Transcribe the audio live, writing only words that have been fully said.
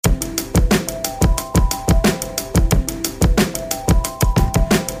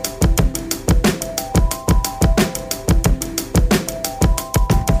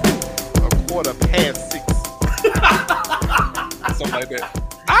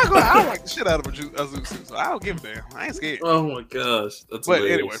I like the shit out of a zoo suit, so I don't give a damn. I ain't scared. Oh my gosh, that's But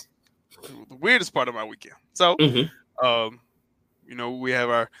hilarious. anyway, the weirdest part of my weekend. So, we have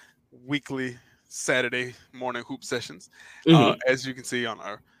our weekly Saturday morning hoop sessions. As you can see on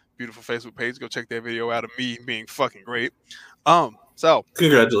our beautiful Facebook page, go check that video out of me being fucking great. So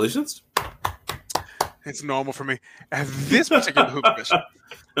Congratulations. it's normal for me at this particular hoop session.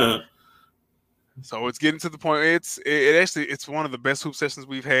 So it's getting to the point. It's one of the best hoop sessions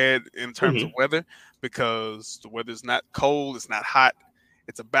we've had in terms of weather, because the weather's not cold, it's not hot,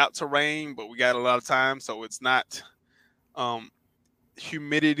 it's about to rain, but we got a lot of time, so it's not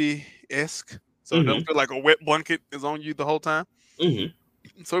humidity-esque. So it don't feel like a wet blanket is on you the whole time.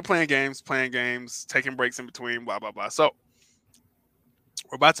 So we're playing games, taking breaks in between, blah blah blah. So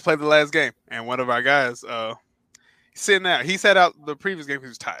we're about to play the last game, and one of our guys, he's sitting out. He sat out the previous game because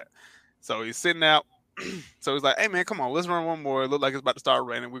he was tired. So he's sitting out. So he's like, "Hey man, come on, let's run one more. It looked like it's about to start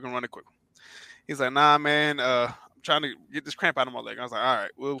raining. We're gonna run it quick." He's like, "Nah, man, I'm trying to get this cramp out of my leg." I was like, "All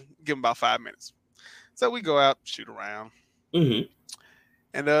right, we'll give him about 5 minutes." So we go out, shoot around, and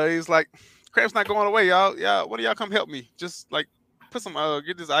he's like, "Cramp's not going away, y'all. Yeah, why do y'all come help me? Just like put some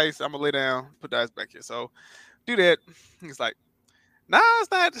get this ice. I'm gonna lay down, put the ice back here." So do that. He's like, "Nah, it's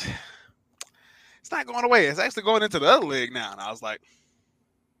not. It's not going away. It's actually going into the other leg now." And I was like,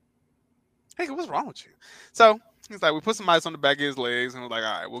 "Hey, what's wrong with you?" So he's like, we put some ice on the back of his legs, and we're like,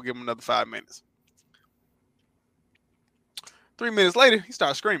 "All right, we'll give him another 5 minutes." 3 minutes later, he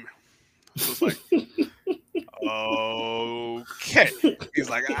starts screaming. So it's like, okay. He's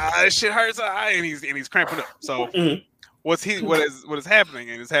like, this shit hurts, and he's cramping up. So what is happening,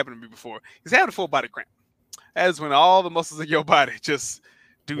 and it's happened to me before, he's having a full body cramp. That is when all the muscles in your body just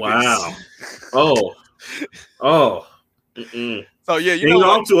do this. Oh. So yeah,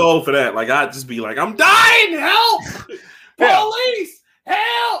 I'm too old for that. Like, I'd just be like, "I'm dying, help! Police,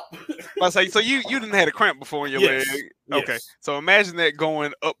 help!" I say, so you didn't have a cramp before in your leg. Okay, so imagine that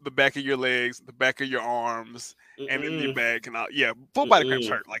going up the back of your legs, the back of your arms, and in your back, and all. Yeah, full body cramps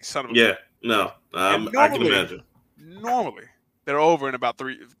hurt like son of a. Yeah, no, I can imagine. Normally, they're over in about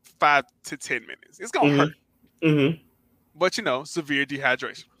 5 to 10 minutes. It's gonna hurt. But severe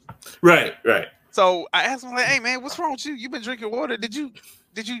dehydration. Right. So I asked him, like, "Hey man, what's wrong with you? You've been drinking water.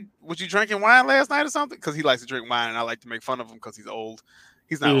 Was you drinking wine last night or something?" Because he likes to drink wine, and I like to make fun of him because he's old.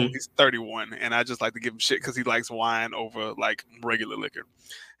 He's not old. He's 31, and I just like to give him shit because he likes wine over like regular liquor.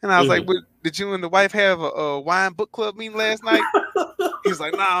 And I was like, "Did you and the wife have a wine book club meeting last night?" He's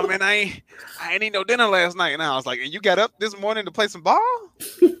like, "Nah, man, I ain't eat no dinner last night." And I was like, "And you got up this morning to play some ball?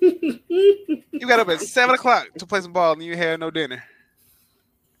 You got up at 7 o'clock to play some ball, and you had no dinner?"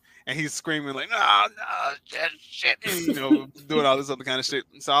 And he's screaming like, "No, shit," and doing all this other kind of shit.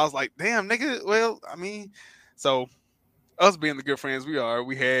 So I was like, "Damn, nigga." Well, I mean, so us being the good friends we are,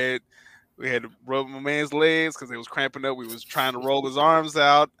 we had to rub my man's legs because they was cramping up. We was trying to roll his arms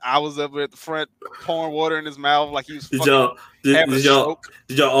out. I was up at the front pouring water in his mouth like he was having a stroke.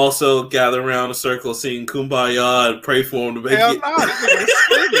 Did y'all also gather around a circle singing "Kumbaya" and pray for him to make Hell it? no, this nigga was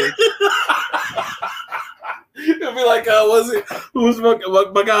screaming. It'd be like, who was my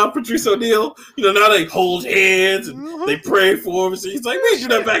guy, Patrice O'Neal? Now they hold hands and they pray for him. So he's like, "We do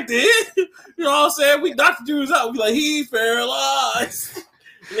that back then." You know what I'm saying? We Dr. Drew's out. We like, "He's paralyzed."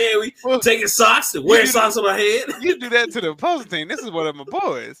 And then we taking socks and wearing socks on our head. You do that to the opposing team. This is one of my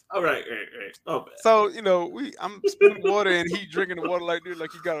boys. All right. Oh, bad. So I'm spilling water and he drinking the water like he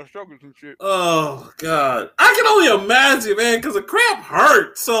got a stroke or some shit. Oh God, I can only imagine, man, because a cramp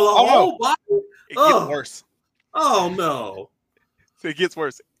hurts. So the whole body. It gets worse. Oh no! It gets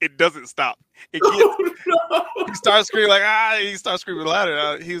worse. It doesn't stop. He starts screaming he starts screaming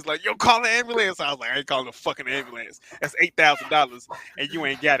louder. He's like, "Yo, call the ambulance!" I was like, "I ain't calling the fucking ambulance. That's $8,000, and you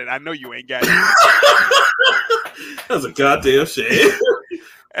ain't got it. I know you ain't got it." That's a goddamn shame.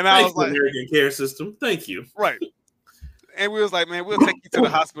 And I was like, American care system. Thank you. Right. And we was like, "Man, we'll take you to the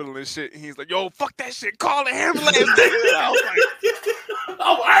hospital and shit." And he's like, "Yo, fuck that shit. Call the ambulance." And I was like, "Oh,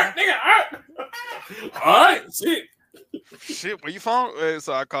 all right, nigga, all right." All right, shit, where you phone?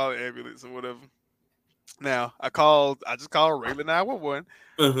 So I called the ambulance or whatever. Now I just called regular 911.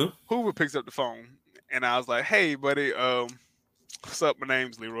 Hoover picks up the phone, and I was like, "Hey, buddy, what's up? My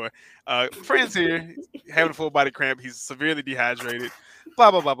name's Leroy. Friend's here, having a full body cramp. He's severely dehydrated. Blah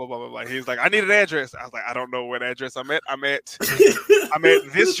blah blah blah blah blah blah." He's like, "I need an address." I was like, "I don't know what address I'm at. I'm at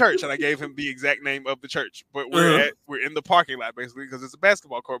this church," and I gave him the exact name of the church. But we're in the parking lot basically because it's a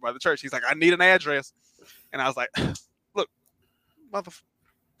basketball court by the church. He's like, "I need an address," and I was like, "Look,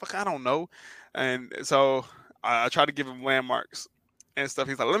 motherfucker, I don't know." And so I tried to give him landmarks and stuff.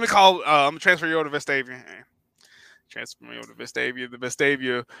 He's like, "Let me call. I'm gonna transfer you over to Vestavia." Transfer me over to Vestavia. The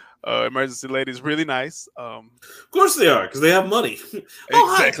Vestavia emergency lady is really nice. Of course they are, because they have money. Exactly.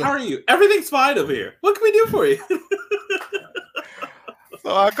 Hi, how are you? Everything's fine over here. What can we do for you?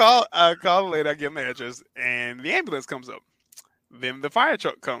 So I call the lady, I give them the address, and the ambulance comes up. Then the fire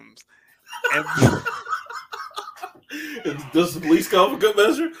truck comes. And does the police come for good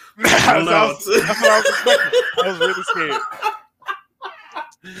measure? That's what I was expecting. I was really scared.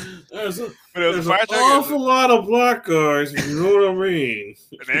 There's an awful lot of black guys, if you know what I mean.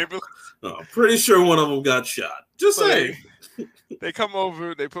 An ambulance? I'm pretty sure one of them got shot. Just saying. They come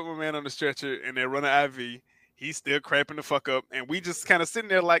over, they put my man on the stretcher, and they run an IV. He's still cramping the fuck up, and we just kind of sitting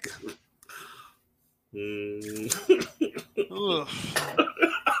there like... Ugh.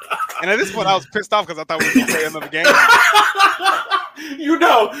 And at this point, I was pissed off because I thought we were going to play another game. You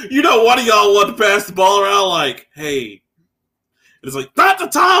know, one of y'all wanted to pass the ball around like, hey. It's like, not the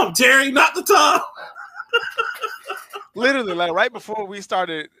Tom, Terry, not the Tom. Literally, like right before we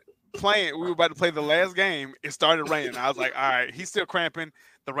started playing, we were about to play the last game, it started raining. I was like, all right, he's still cramping.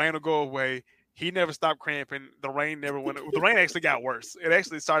 The rain will go away. He never stopped cramping. The rain never went. The rain actually got worse. It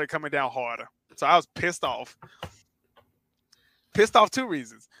actually started coming down harder. So I was pissed off. Pissed off 2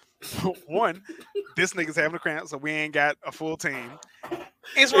 reasons. One, this nigga's having a cramp, so we ain't got a full team.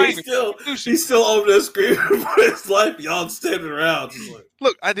 It's raining. He's still over there screaming for his life. Y'all standing around. Like...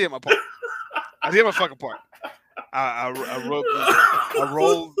 Look, I did my part. I did my fucking part. I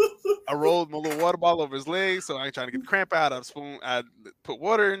rolled my little water bottle over his leg, so I ain't trying to get the cramp out. I put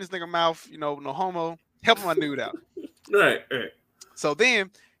water in this nigga's mouth, no homo, helping my dude out. Right. So then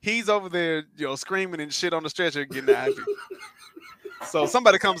he's over there, screaming and shit on the stretcher, getting the IV. So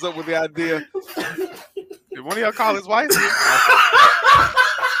somebody comes up with the idea. Did one of y'all call his wife?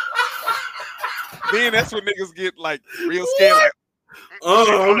 Then that's when niggas get like real scared. Like, I was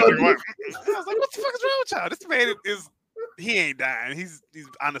like, what the fuck is wrong with y'all? This man he ain't dying. He's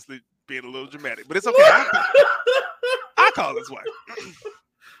honestly being a little dramatic, but it's okay. I call his wife.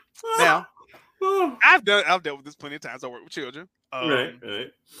 Now, I've dealt with this plenty of times. I work with children. Right.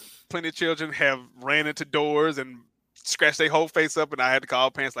 Plenty of children have ran into doors and scratched their whole face up, and I had to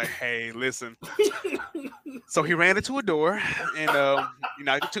call parents like, hey, listen. So he ran into a door and he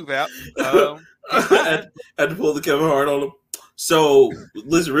knocked a tooth out. I had to pull the Kevin Hart on him. So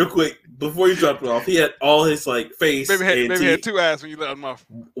listen, real quick, before you dropped it off, he had all his like face. Maybe had 2 eyes when you let him off.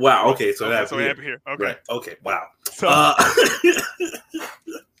 Wow. Okay, so it happened here. Okay. Right. Okay. Wow. So,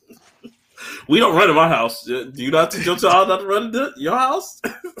 we don't run in my house. Do you not teach your child not to run into your house?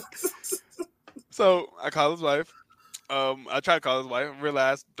 So I call his wife. I tried to call his wife.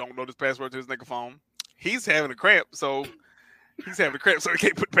 Realized don't know this password to his nigga phone. He's having a cramp, so he can't put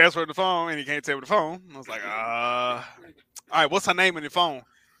the password in the phone, and he can't tell me the phone. I was like, all right, what's her name in your phone?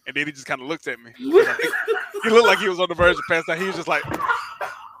 And then he just kind of looked at me. He looked like he was on the verge of passing out. He was just like, my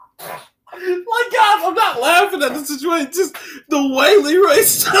God, I'm not laughing at the situation. Just the way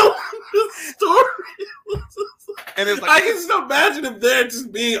Leroy's telling the story. And it's like, I can just imagine him there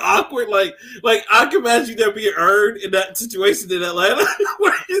just being awkward. Like I can imagine there being Ern in that situation in Atlanta.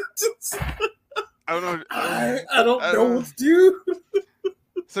 Where just, I don't know. I don't know what to do.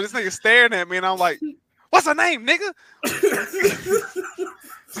 So this nigga staring at me, and I'm like, what's her name, nigga?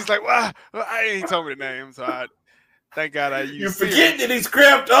 She's like, well, I ain't told me the name, so thank God I used. You forgetting that he's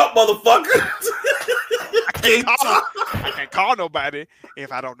cramped up, motherfucker. I can't call nobody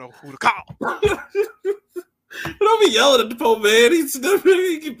if I don't know who to call. Don't be yelling at the poor man. He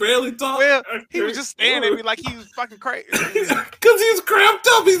can barely talk. Well, he was just staring at me like he was fucking crazy. Because he's cramped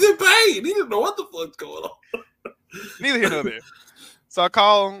up. He's in pain. He didn't know what the fuck's going on. Neither here nor there. So I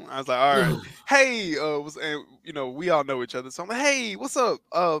call him. I was like, all right. Hey, we all know each other. So I'm like, hey, what's up?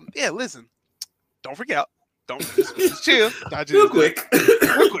 Yeah, listen. Don't freak out. Just chill. Real quick.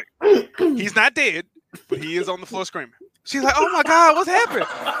 He's not dead, but he is on the floor screaming. She's like, oh my God, what's happened?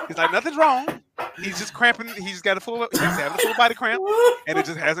 He's like, nothing's wrong. He's just cramping. He's having a full body cramp, and it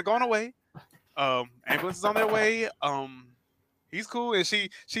just hasn't gone away. Ambulance is on their way. He's cool, and she's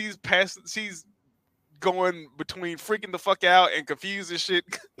going between freaking the fuck out and confused as shit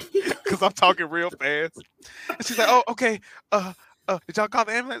because I'm talking real fast. And she's like, oh, okay. Did y'all call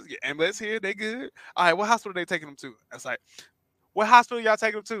the ambulance? Yeah, ambulance here, they good. All right, what hospital they taking them to? I was like, what hospital y'all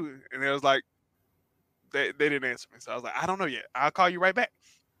taking them to? And it was like, they didn't answer me. So I was like, I don't know yet. I'll call you right back.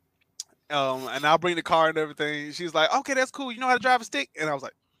 And I'll bring the car and everything. She's like, okay, that's cool. You know how to drive a stick? And I was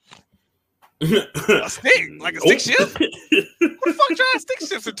like, a stick? Like a stick shift? Who the fuck drives stick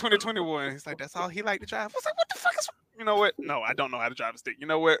shifts in 2021? He's like, that's all he like to drive. I was like, what the fuck is... You know what? No, I don't know how to drive a stick. You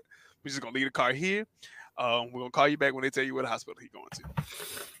know what? We're just going to leave the car here. We're going to call you back when they tell you what hospital he's going to.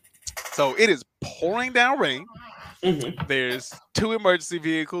 So it is pouring down rain. There's 2 emergency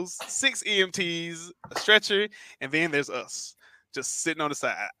vehicles, 6 EMTs, a stretcher, and then there's us just sitting on the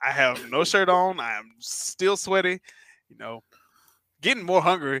side. I have no shirt on. I am still sweaty, getting more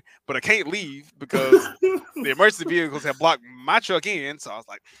hungry, but I can't leave because the emergency vehicles have blocked my truck in. So I was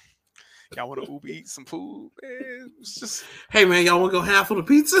like, y'all want to Uber eat some food? Man, it's just... Hey, man, y'all want to go half on the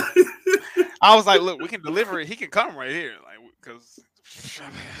pizza? I was like, look, we can deliver it. He can come right here. Because...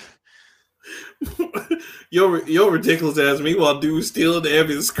 Your ridiculous ass. Meanwhile, dude stealing the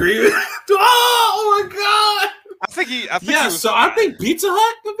ambulance, screaming. Oh my god! I think he was so I think Pizza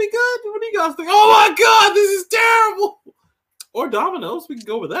Hut would be good. What do you guys think? Oh my god, this is terrible. Or Domino's, we can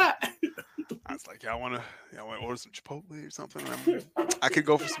go with that. I was like, y'all want to order some Chipotle or something? I could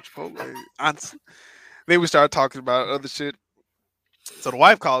go for some Chipotle. Honestly. Then we started talking about other shit. So the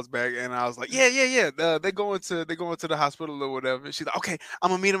wife calls back, and I was like, yeah. They're going to the hospital or whatever. She's like, okay,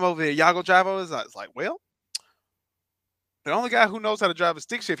 I'm gonna meet him over there. Y'all go drive over. I was like, well, the only guy who knows how to drive a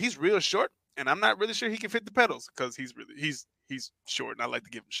stick shift, he's real short, and I'm not really sure he can fit the pedals because he's short, and I like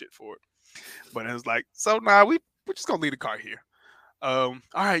to give him shit for it. But it was like, so nah, we're just gonna leave the car here. All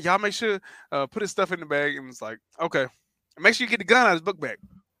right, y'all make sure put his stuff in the bag, and it's like, okay, and make sure you get the gun out of his book bag.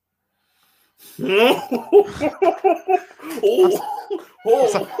 I'm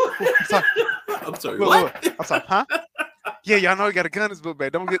sorry. What? I'm sorry, huh? Yeah, y'all know he got a gun in his book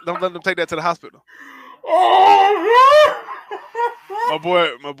bag. Don't let them take that to the hospital. My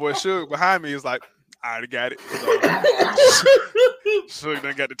boy Suge behind me is like, I already got it. So Suge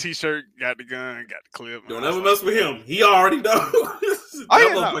done got the t-shirt, got the gun, got the clip. Don't ever mess with him. He already knows.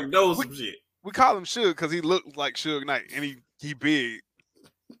 That knows some shit. We call him Suge because he looked like Suge Knight, and he big.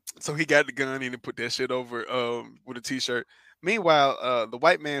 So he got the gun and he put that shit over with a t-shirt. Meanwhile, the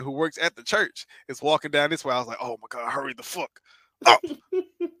white man who works at the church is walking down this way. I was like, oh my God, hurry the fuck up.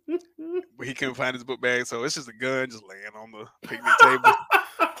 But he couldn't find his book bag, so it's just a gun just laying on the picnic table.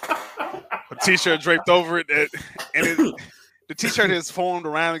 A t-shirt draped over it, the t-shirt is formed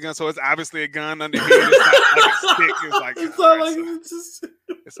around the gun, so it's obviously a gun underneath. It's not like a stick.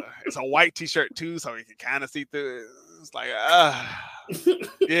 It's a white t-shirt too, so you can kind of see through it. It's like,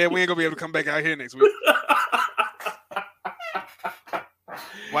 yeah, we ain't gonna be able to come back out here next week.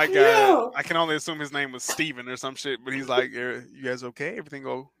 White guy, yeah. I can only assume his name was Steven or some shit, but he's like, you guys okay? Everything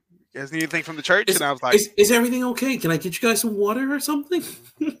go? You guys need anything from the church? And I was like, is everything okay? Can I get you guys some water or something?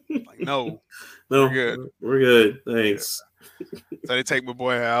 Like, no, we're good. We're good. Thanks. Yeah. So they take my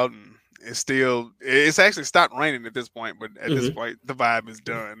boy out, and it's actually stopped raining at this point, but at this point, the vibe is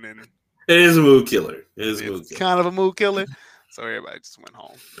done, and it is a mood killer. It's kind of a mood killer. So everybody just went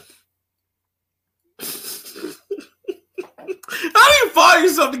home. How do you find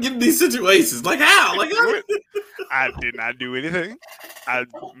yourself to get in these situations? Like how? I did not do anything. I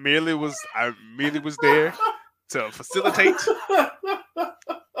merely was there to facilitate.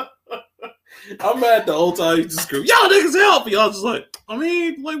 I'm mad the whole time you just scream, y'all niggas help! Y'all just like, what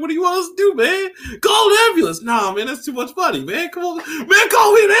do you want us to do, man? Call an ambulance. Nah, man, that's too much money, man. Come on. Man,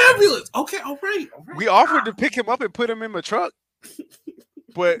 call me an ambulance. Okay, all right. We offered to pick him up and put him in my truck.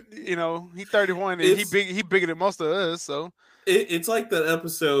 But, he's 31 and he bigger than most of us, so. It's like that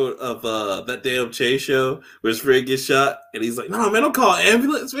episode of that damn Chase show where his friend gets shot and he's like, no, man, don't call an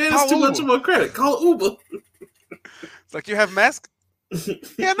ambulance, man. It's too much of my credit. Call Uber. It's like, you have mask?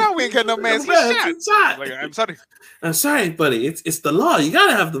 Yeah, no, we ain't got no mask. He's shot. Like, I'm sorry. I'm sorry, buddy. It's the law. You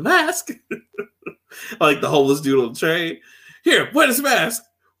gotta have the mask. Like the homeless dude on the train. Here, wear this mask.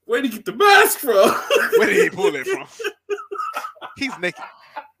 Where did he get the mask from? Where did he pull it from? He's naked.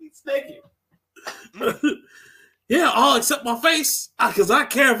 He's naked. Yeah, all except my face, because I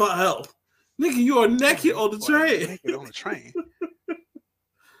care about health. Nigga, you are naked on the train. Naked on the train.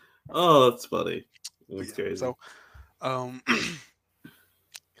 Oh, that's funny. That's crazy. So, other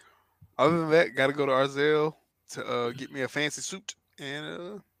than that, got to go to Arzell to get me a fancy suit.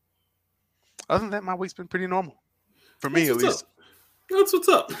 And other than that, my week's been pretty normal. For me, at least. That's what's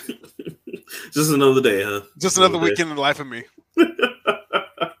up. Just another day, huh? Just another weekend in the life of me.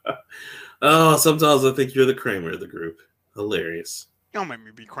 Oh, sometimes I think you're the Kramer of the group. Hilarious. Don't make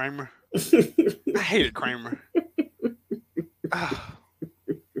me be Kramer. I hated Kramer.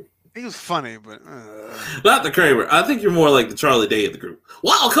 He was funny, but not the Kramer. I think you're more like the Charlie Day of the group.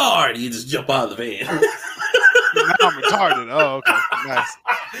 Wild card! You just jump out of the van. Now I'm retarded. Oh, okay. Nice.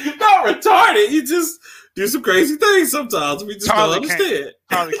 Not retarded. You just do some crazy things sometimes. We just don't understand.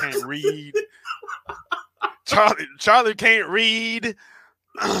 Charlie can't read. Charlie can't read.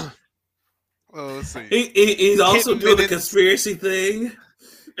 Well, let's see. He's also doing the conspiracy thing.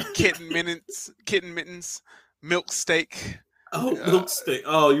 Kitten mittens, milk steak. milk steak.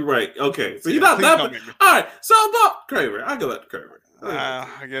 Oh, you're right. Okay, so you're not that. All right, so about Kramer, I go back to Kramer.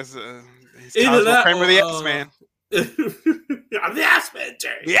 I guess he's either that Kramer or the Yes Man. I'm the Yes Man,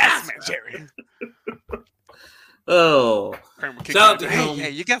 Jerry. The Yes Man, Jerry. Oh, Kramer shout out to him. Hey,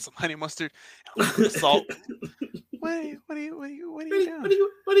 you got some honey mustard, salt. What are you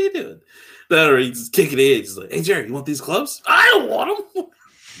doing? That or he's just kicking in. He's like, hey, Jerry, you want these gloves? I don't want them.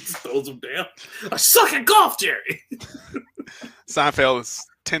 Just throws them down. I suck at golf, Jerry. Seinfeld is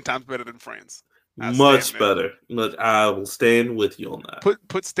 10 times better than Friends. Much better. I will stand with you on that.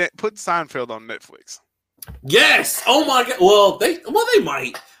 Put Seinfeld on Netflix. Yes. Oh my God. Well, they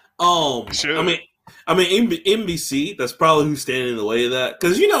might. Sure. I mean, NBC. That's probably who's standing in the way of that,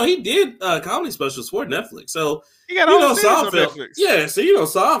 because he did comedy specials for Netflix. So Seinfeld. Yeah, so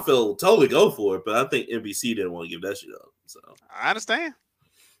Seinfeld will totally go for it, but I think NBC didn't want to give that shit up. So I understand.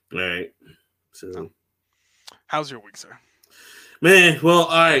 All right. So, how's your week, sir? Man, well,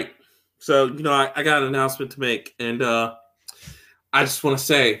 all right. So I got an announcement to make, and I just want to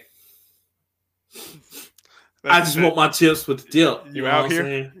say, I just want my chips with the dip. You out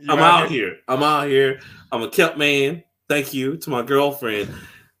here? I'm out here. I'm a kept man. Thank you to my girlfriend.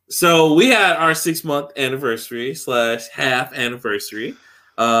 So we had our 6-month anniversary / half anniversary,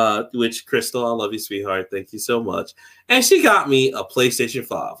 which Crystal, I love you, sweetheart. Thank you so much. And she got me a PlayStation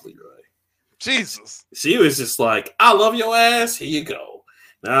 5, Leroy. Jesus. She was just like, I love your ass. Here you go.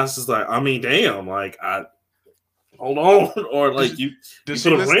 And I was just like, I mean, damn, like hold on, or like you put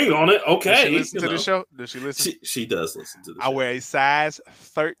a ring on it. Okay. Does she listen to the show? Does she listen? She does listen to the show. I wear a size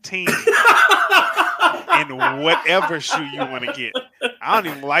 13 in whatever shoe you want to get. I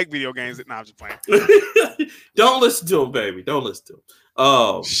don't even like video games. No, I'm just playing. Don't listen to him, baby. Don't listen to him.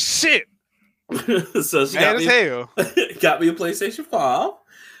 Oh shit. So she got me a PlayStation 5.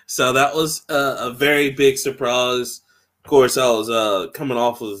 So that was a very big surprise. Of course, I was coming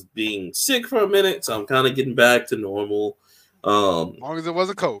off of being sick for a minute, so I'm kind of getting back to normal. As long as it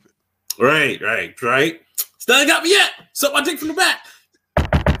wasn't COVID. Right. Still ain't got me yet. Suck my dick from the back.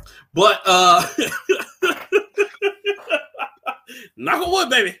 But knock on wood,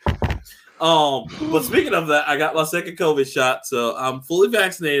 baby. But speaking of that, I got my second COVID shot, so I'm fully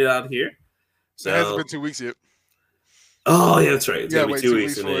vaccinated out here. So it hasn't been 2 weeks yet. Oh yeah, that's right. It's gonna be 2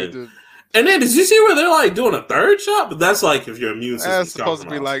 weeks, and then did you see where they're like doing a third shot? But that's like if your immune system. That's supposed to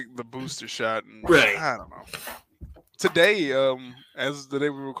be like the booster shot. Right. I don't know. Today, as the day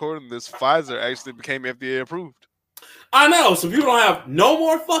we're recording this, Pfizer actually became FDA approved. I know, so people don't have no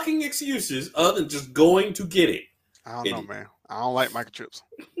more fucking excuses other than just going to get it. I don't know, man. I don't like microchips.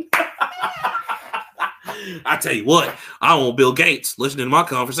 I tell you what, I don't want Bill Gates listening to my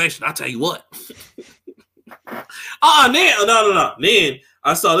conversation. I tell you what. No. Then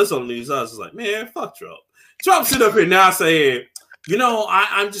I saw this on the news. I was just like, man, fuck Trump. Trump sit up here now saying,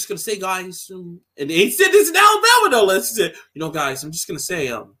 I'm just gonna say, guys, and he said this in Alabama, though. Let's say, guys, I'm just gonna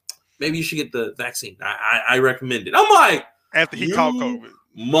say, maybe you should get the vaccine. I recommend it. I'm like, after he caught COVID,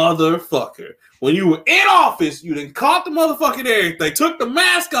 motherfucker. When you were in office, you done caught the motherfucking everything, took the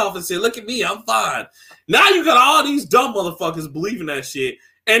mask off and said, look at me, I'm fine. Now you got all these dumb motherfuckers believing that shit.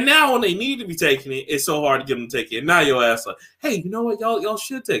 And now when they need to be taking it, it's so hard to get them to take it. And now your ass like, hey, you know what? Y'all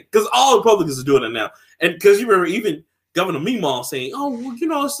should take it. Because all Republicans are doing it now. And because you remember even Governor Meemaw saying, oh,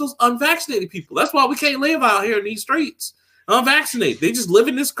 well, it's those unvaccinated people. That's why we can't live out here in these streets. Unvaccinated. They just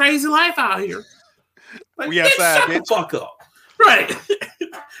living this crazy life out here. Like, we outside, shut the fuck up. Right.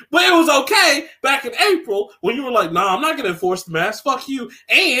 But it was okay back in April when you were like, nah, I'm not going to enforce the mask. Fuck you.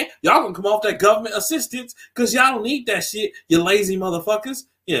 And y'all going to come off that government assistance because y'all don't need that shit, you lazy motherfuckers.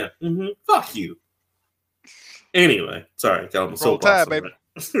 Yeah. Mm-hmm. Fuck you. Anyway, sorry. Got on the soapbox. Baby.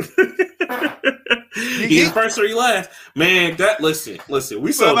 He's first or he last. Man, listen.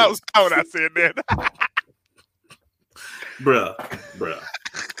 We saw that was how I said that. Bruh.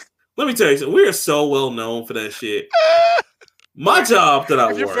 Let me tell you something. We are so well known for that shit. My job that I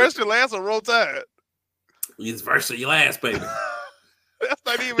work. You're first or last or roll tide. He's first or your last, baby. That's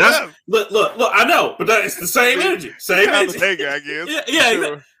not even us. Look, I know, but it's the same energy. Same energy. I guess. Yeah,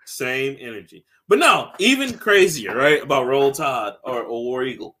 sure. Same energy. But no, even crazier, right? About Roll Tide or War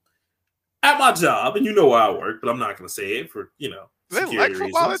Eagle. At my job, and you know where I work, but I'm not going to say it for, they like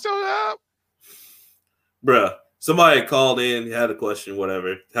football at your job? Bruh, somebody called in, had a question,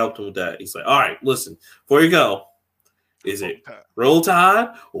 whatever, helped him with that. He's like, all right, listen, before you go, is it Roll Tide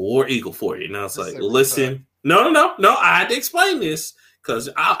or War Eagle for you? And I was like, listen, no, I had to explain this because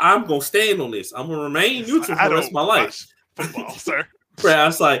I'm going to stand on this. I'm going to remain neutral for the rest of my life. Football, sir. Bruh, I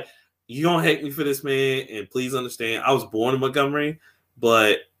was like, you don't hate me for this, man, and please understand, I was born in Montgomery,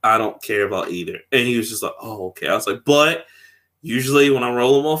 but I don't care about either. And he was just like, oh, okay. I was like, but Usually when I'm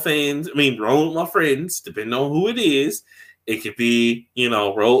rolling with my friends, depending on who it is, it could be,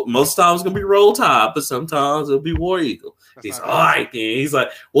 most times it's gonna be Roll Tide, but sometimes it'll be War Eagle. He's all right then. He's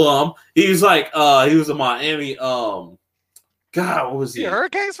like, he was a Miami, God, what was he? You a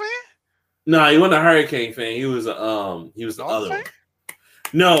Hurricanes fan? No, he wasn't a Hurricane fan. He was the other one.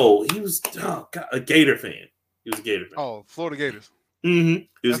 No, he was a Gator fan. He was a Gator fan. Oh, Florida Gators. Mm-hmm.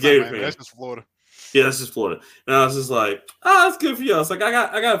 He was a Gator fan. That's just Florida. Yeah, that's just Florida. And I was just like, that's good for you. I was like, I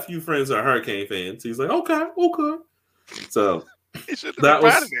got a few friends that are Hurricane fans. He's like, okay. So that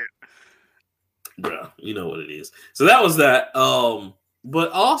was, bro, you know what it is. So that was that.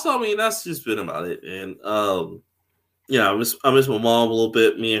 But also, that's just been about it. And I miss my mom a little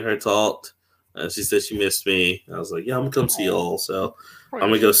bit. Me and her talked. She said she missed me. I was like, yeah, I'm gonna come see y'all. So I'm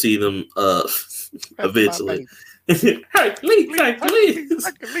gonna go see them eventually. Please.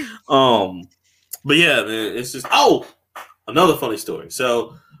 But yeah, man, it's just another funny story.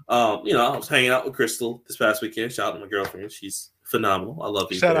 So I was hanging out with Crystal this past weekend. Shout out to my girlfriend. She's phenomenal. I love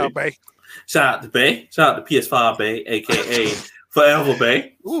you. Shout out, Bay. Shout out to Bay. Shout out to PS5 Bay, aka Forever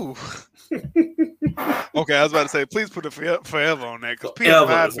Bay. Ooh. Okay, I was about to say, please put a forever on that because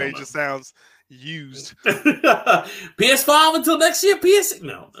PS5 Bay just sounds used. PS5 until next year. PS6.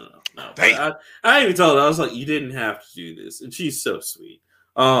 No. I even told her, I was like, you didn't have to do this, and she's so sweet.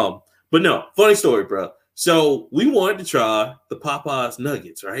 But no, funny story, bro. So we wanted to try the Popeyes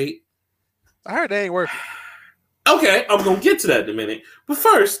nuggets, right? I heard they ain't working. Okay, I'm gonna get to that in a minute. But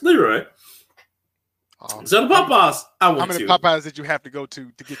first, Leroy. So the Popeyes I went to. How many Popeyes did you have to go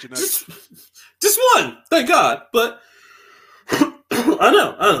to get your nuggets? Just one, thank God. But I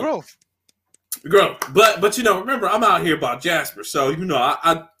know. Growth. But remember, I'm out here by Jasper, so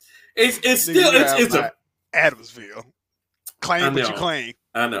it's Adamsville. Claim what you claim.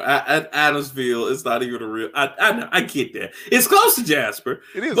 I know. At Adamsville, it's not even a real. I know. I get that. It's close to Jasper.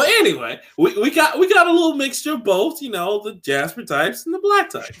 It is. But anyway, we got a little mixture of both. The Jasper types and the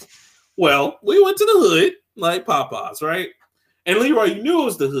black types. Well, we went to the hood like Popeyes, right? And Leroy, you knew it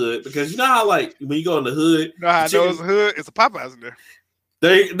was the hood because you know how when you go in the hood, you know how I know it's the hood. It's a Popeyes in there.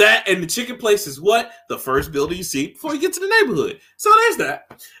 That and the chicken place is what the first building you see before you get to the neighborhood. So there's that.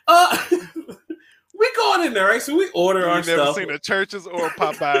 We going in there, right? So we order our stuff. You've never seen a Church's or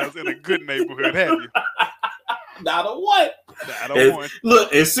Popeyes in a good neighborhood, have you? Not a what? Not a one.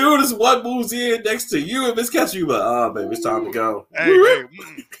 Look, as soon as one moves in next to you and Miss Ketchup, you're like, baby, it's time to go. Hey,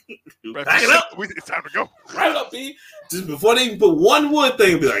 back it up. It's time to go. Right up, B. Just before they even put one wood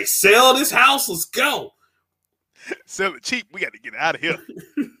thing, be like, sell this house, let's go. Sell it cheap. We got to get out of here.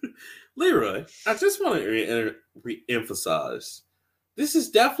 Leroy, I just want to re-emphasize. This is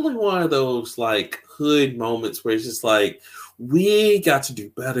definitely one of those hood moments where it's just we got to do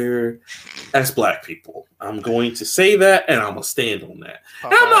better as Black people. I'm going to say that and I'm going to stand on that.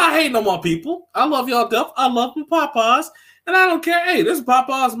 And I'm not hating on my people. I love y'all deaf. I love my Popeyes. And I don't care. Hey, this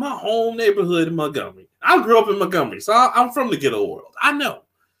Popeyes is my home neighborhood in Montgomery. I grew up in Montgomery, so I'm from the ghetto world. I know.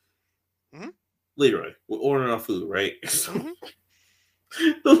 Mm-hmm. Leroy, we're ordering our food, right?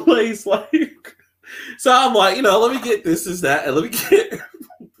 The lady's so I'm like, let me get this, that, and let me get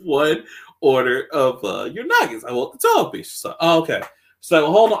one order of your nuggets. I want the 12 piece. So, okay. So,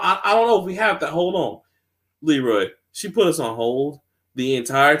 hold on. I don't know if we have that. Hold on. Leroy, she put us on hold. The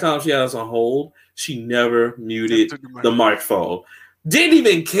entire time she had us on hold, she never muted the microphone. Didn't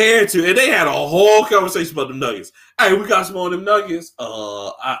even care to. And they had a whole conversation about the nuggets. Hey, we got some more of them nuggets.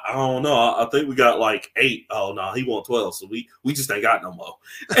 I don't know. I think we got 8. Oh, no, he want 12. So we just ain't got no more.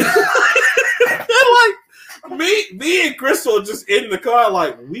 And me and Crystal just in the car,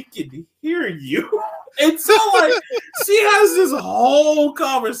 we can hear you. And so, she has this whole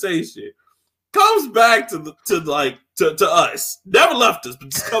conversation. Comes back to us. Never left us, but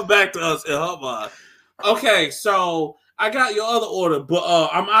just come back to us in her mind. Okay, so I got your other order, but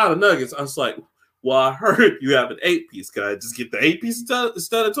I'm out of nuggets. I was like, well, I heard you have an 8-piece. Can I just get the 8-piece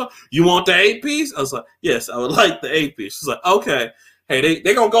instead of 12? You want the 8-piece? I was like, yes, I would like the 8-piece. She's like, okay. Hey,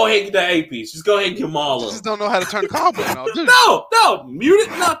 they gonna go ahead and get that 8-piece. Just go ahead and get them all up. You just don't know how to turn the call button off, do you? No, mute it,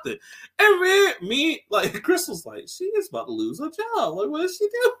 nothing. And me, Crystal's she is about to lose her job. What is she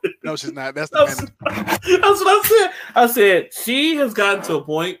doing? No, she's not. That's the manager. That's what I said. I said she has gotten to a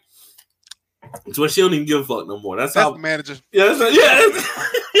point where she don't even give a fuck no more. That's how the manager. Yeah,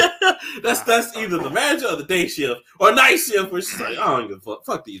 that's either the manager or the day shift or night shift where she's like, I don't give a fuck.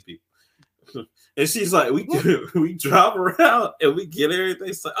 Fuck these people. And she's like, we drive around and we get everything.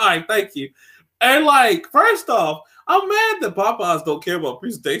 It's all right, thank you. And first off, I'm mad that Popeyes don't care about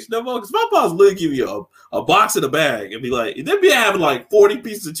presentation no more because Popeyes literally give you a box in a bag and be like, they'd be having 40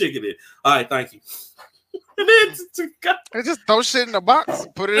 pieces of chicken in. All right, thank you. And then they just throw shit in the box,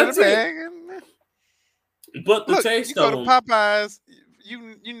 put it in a bag, but the look, taste you go of to them. Popeyes,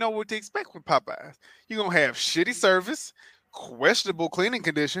 you know what to expect with Popeyes. You're gonna have shitty service, questionable cleaning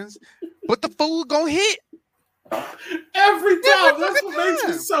conditions, but the food gonna hit Every every time. That's fucking what makes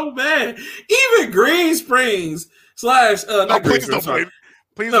me time. so mad. Even Green Springs / not Green Please Springs, don't sorry.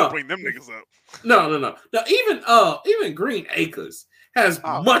 please don't No, bring them niggas up. no. Now even Green Acres has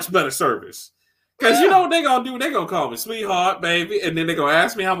Oh, much better service. Cause you yeah. know what they gonna do? They gonna call me sweetheart, baby, and then they gonna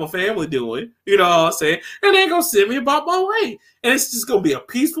ask me how my family doing. You know what I'm saying? And they gonna send me about my way. And it's just gonna be a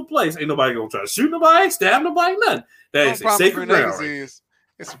peaceful place. Ain't nobody gonna try to shoot nobody, stab nobody, nothing. That Only is a problem with sacred Green Acres ground right is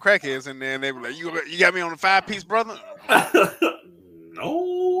it's some crackheads in there, and they be like, "You got me on the 5-piece, brother." there.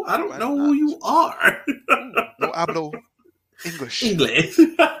 No, I don't I know do who not. you are. Ooh, no hablo English. English.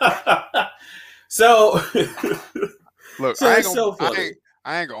 So, Look, so it's so funny.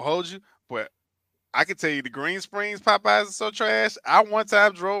 I ain't gonna hold you, but I can tell you the Green Springs Popeyes is so trash. I one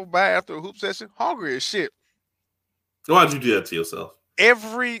time drove by after a hoop session, hungry as shit. Why'd you do that to yourself?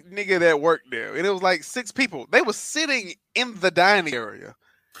 Every nigga that worked there, and it was like 6 people. They were sitting in the dining area.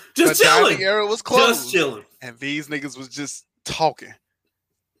 Just The chilling. dining area was Just closed, chilling. and these niggas was just talking.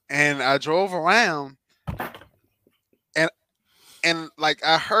 And I drove around, and like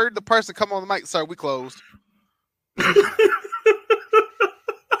I heard the person come on the mic, "Sir, we closed."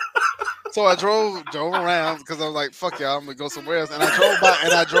 So I drove around because I was like, "Fuck y'all, I'm gonna go somewhere else." And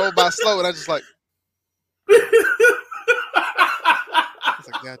I drove by slow, and I just like, it's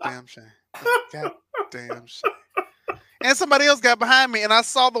a goddamn shame, goddamn shame. And somebody else got behind me, and I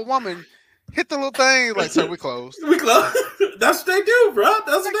saw the woman hit the little thing like, "Sir, we closed." We close. That's what they do, bro.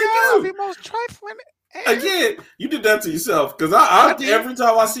 That's what they do. The most trifling. Again, you did that to yourself because I did. every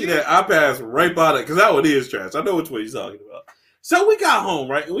time I see that, I pass right by that because that one is trash. I know which one you're talking about. So we got home,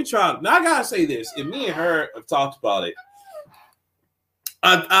 right? And we tried. Now I gotta say this, and me and her have talked about it.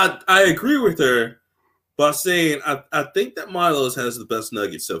 I agree with her by saying I think that Milo's has the best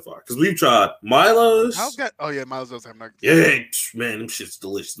nuggets so far because we've tried Milo's. Oh yeah, Milo's does have nuggets. Yeah, man, them shit's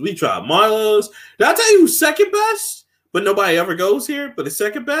delicious. We tried Milo's. Did I tell you who's second best? But nobody ever goes here. But the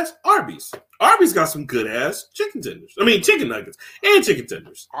second best, Arby's. Arby's got some good ass chicken tenders. I mean, chicken nuggets and chicken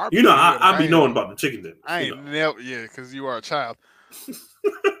tenders. Arby's, you know, I be knowing about the chicken tenders. I ain't never, yeah, because you are a child.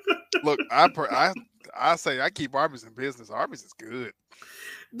 Look, I say I keep Arby's in business. Arby's is good.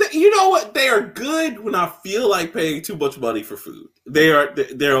 You know what? They are good when I feel like paying too much money for food. They're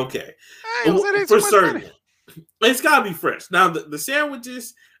okay. For certain. It's gotta be fresh. Now the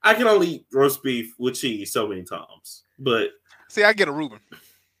sandwiches, I can only eat roast beef with cheese so many times. But see, I get a Reuben.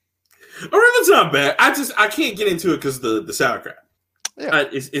 A Reuben's not bad. I can't get into it because the sauerkraut. Yeah,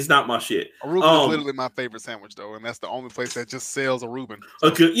 it's not my shit. A Reuben is literally my favorite sandwich though, and that's the only place that just sells a Reuben. So.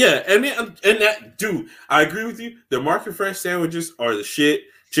 Okay, yeah, and that dude, I agree with you. The market fresh sandwiches are the shit.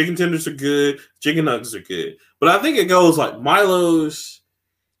 Chicken tenders are good. Chicken nuggets are good. But I think it goes like Milo's,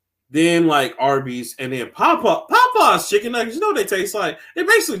 then like Arby's, and then Popeye's chicken nuggets. You know what they taste like? They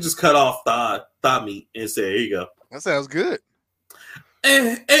basically just cut off thigh meat and say, "Here you go." That sounds good.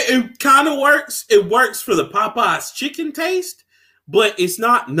 And it kind of works. It works for the Popeye's chicken taste, but it's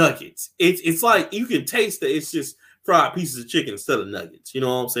not nuggets. It's like you can taste that it's just fried pieces of chicken instead of nuggets. You know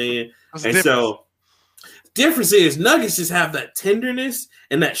what I'm saying? So difference is nuggets just have that tenderness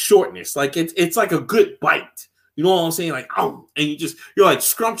and that shortness. Like it's like a good bite. You know what I'm saying? Like, oh, and you're like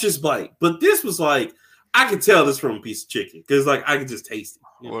scrumptious bite. But this was like, I could tell this from a piece of chicken because like I could just taste it.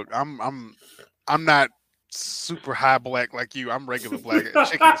 You know? Look, I'm not super high black like you. I'm regular black.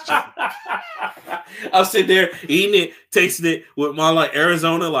 Chicken is chicken. I'll sit there eating it, tasting it with my like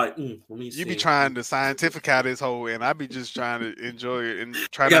Arizona. Like, let me see. You be trying to scientific out this whole, and I be just trying to enjoy it and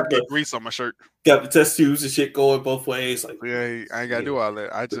try not to get grease on my shirt. Got the test tubes and shit going both ways. Like, yeah, I ain't gotta do all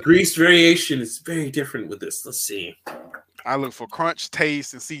that. The grease variation is very different with this. Let's see. I look for crunch,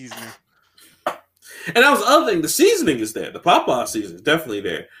 taste, and seasoning. And that was the other thing. The seasoning is there. The Popeye seasoning is definitely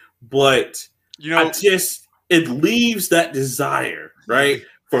there. But you know, it leaves that desire, right?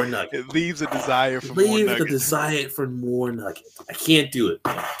 For a nugget. It leaves a desire for more nuggets. The desire for more nuggets. I can't do it.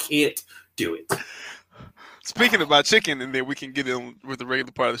 I can't do it. Speaking about chicken, and then we can get in with the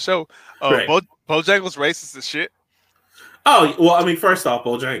regular part of the show. Bojangles racist as shit. Oh, well, I mean, first off,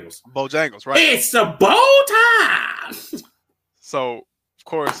 Bojangles. Bojangles, right? It's the bow time! So, of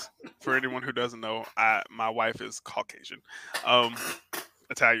course, for anyone who doesn't know, my wife is Caucasian.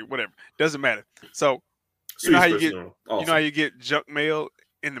 Italian, whatever. Doesn't matter. So, you know how you get junk mail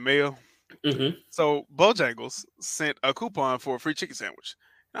in the mail? Mm-hmm. So Bojangles sent a coupon for a free chicken sandwich.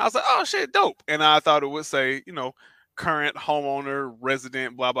 And I was like, oh shit, dope. And I thought it would say, current homeowner,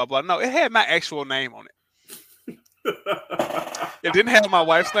 resident, blah, blah, blah. No, it had my actual name on it. It didn't have my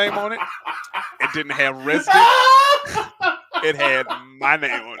wife's name on it. It didn't have resident. It had my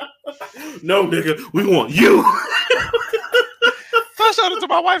name on it. No, nigga, we want you. So I showed it to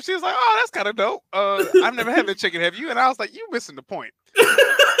my wife. She was like, "Oh, that's kind of dope. I've never had that chicken. Have you?" And I was like, "You missing the point."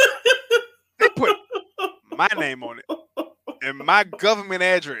 They put my name on it and my government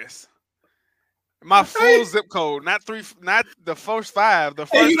address, my full zip code, not the first five. The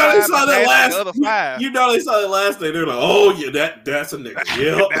first hey, you know they saw that last. The other five. You know they saw that last day. They're like, "Oh yeah, that's a nigga.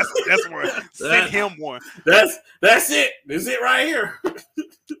 Yeah, that's one. Send him one. That's it. That's it right here."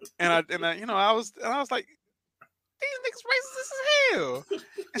 And I I was like, these niggas racist as hell.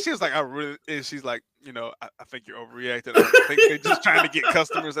 And she was like, and she's like, I think you're overreacting. I think they're just trying to get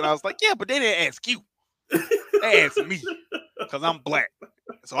customers. And I was like, yeah, but they didn't ask you. They asked me because I'm black.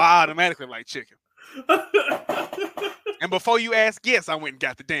 So I automatically like chicken. And before you ask, yes, I went and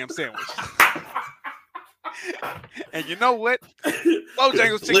got the damn sandwich. And you know what?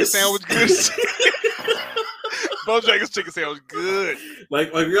 Bojangles chicken sandwich good. Bojangles chicken sandwich good.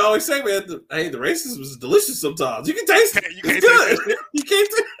 Like we always say, man. The racism is delicious sometimes. You can taste it. You can't taste it. You can't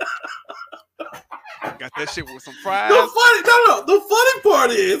taste it. Got that shit with some fries. The funny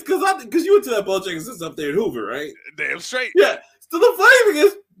part is because you went to that Bojangles up there in Hoover, right? Damn straight. Yeah. So the funny thing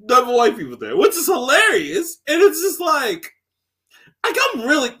is, double white people there, which is hilarious, and it's just like I'm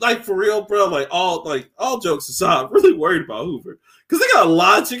really like for real, bro. Like all jokes aside, I'm really worried about Hoover because they got a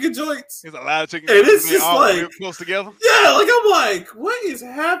lot of chicken joints. There's a lot of chicken joints, and it's and just like close together. Yeah, like I'm like, what is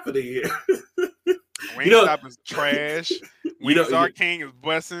happening here? Wingstop is trash. Wingstop King is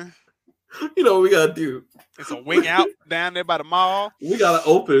busting. You know what we gotta do? It's a wing out down there by the mall. We gotta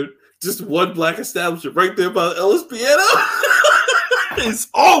open just one black establishment right there by the Ellis Piano. It's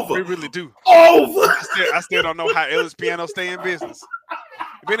over. We really do. Over. I still don't know how Ellis Piano stay in business.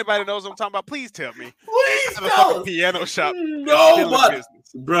 If anybody knows what I'm talking about, please tell me. Please tell us. Piano shop. Nobody,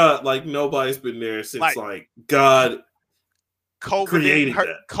 bruh, like nobody's been there since like God created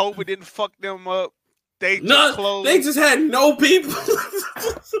that. COVID didn't fuck them up. They just closed. They just had no people.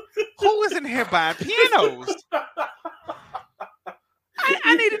 Who is in here buying pianos?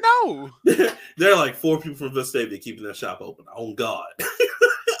 I need to know. There are like 4 people from Vestavia keeping that shop open. On God.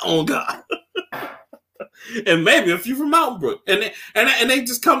 On God. And maybe a few from Mountain Brook. And they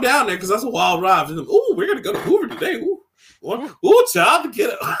just come down there because that's a wild ride. Ooh, we're going to go to Hoover today. Ooh, child, to get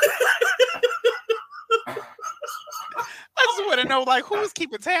it. I just want to know, like, who's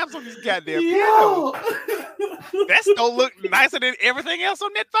keeping tabs on these goddamn pianos? That still look nicer than everything else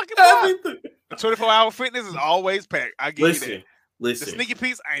on that fucking block. The 24-hour fitness is always packed. I give you that. Listen. The Sneaky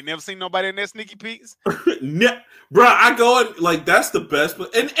Pete's, I ain't never seen nobody in that Sneaky Pete's. Bro, I go in, like, that's the best.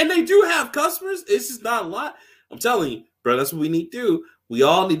 And they do have customers. It's just not a lot. I'm telling you, bro, that's what we need to do. We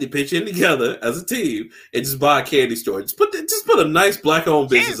all need to pitch in together as a team and just buy a candy store. Just put a nice black-owned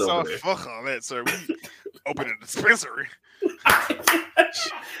business over there. Fuck all that, sir. We open a dispensary.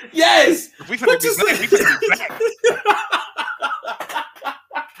 Yes! We finna be black.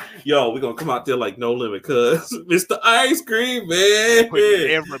 Yo, we're gonna come out there like No Limit, cuz Mr. Ice Cream, man. Putting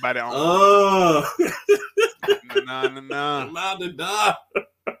everybody on. Oh. Nah.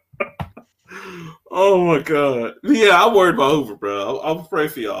 Oh my God. Yeah, I'm worried about Hoover, bro. I'm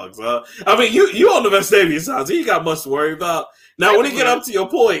afraid for y'all. I mean, you on the Vestavia side, so you got much to worry about. Now, when you get up to your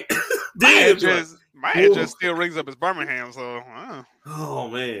point, my address still rings up as Birmingham, so. Oh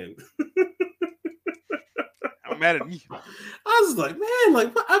man. I'm mad at me. I was like, man,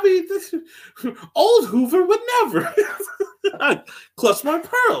 like, I mean, this old Hoover would never. I clutch my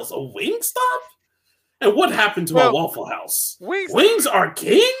pearls. A Wingstop? And what happened to my Waffle House? Wings are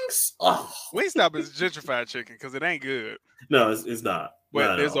kings? Oh. Wingstop is gentrified chicken because it ain't good. No, it's not.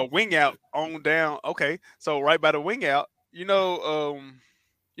 But there's a wing out on down. Okay, so right by the wing out, you know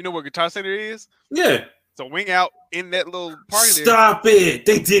where Guitar Center is? Yeah. It's a wing out in that little party. Stop it!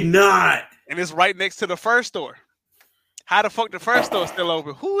 They did not. And it's right next to the fur store. How the fuck the fur store still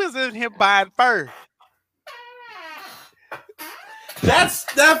open? Who is in here buying fur?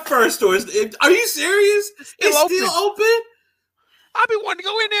 That fur store is. Are you serious? It's still open? I be wanting to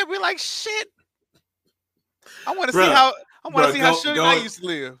go in there and be like, shit. I want to see how. I want to see how Sugar I used to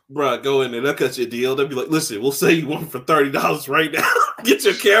live. Bro, go in there. They'll cut you a deal. They'll be like, listen, we'll sell you one for $30 right now. Get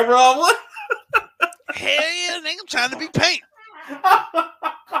your camera on one. Hell yeah, nigga, I'm trying to be paid.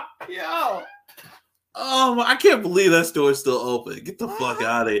 Yo. Oh, I can't believe that store is still open. Get the fuck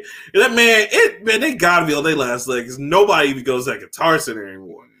out of here. That man, they gotta be on their last leg because nobody even goes to that Guitar Center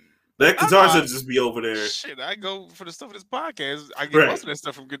anymore. That Guitar Center just be over there. Shit, I go for the stuff of this podcast. I get most of that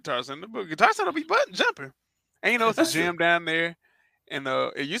stuff from Guitar Center, but Guitar Center be button jumping. And it's a gym down there. and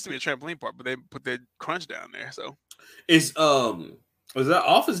it used to be a trampoline park, but they put that crunch down there. So is that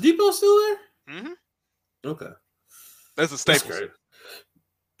Office Depot still there? Mm-hmm. Okay, that's a Staples. That's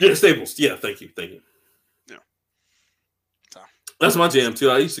yeah, Staples. Yeah, thank you. Yeah, so. That's my jam too.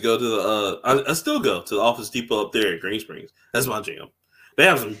 I used to go to the I still go to the Office Depot up there at Green Springs. That's my jam. They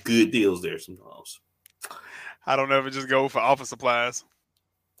have some good deals there sometimes. I don't ever just go for office supplies.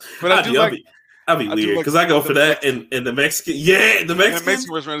 But I'd be weird because I go for that and the Mexican. Yeah, the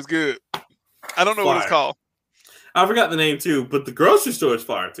Mexican restaurant is good. I don't know what it's called. I forgot the name too, but the grocery store is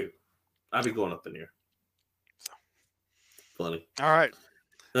fire too. I'd be going up in there. Funny. All right.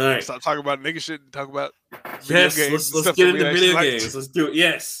 Stop talking about nigga shit and talk about video games. Let's get into video games. Let's do it.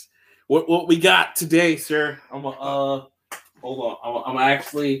 Yes. What we got today, sir? I'm hold on. I'm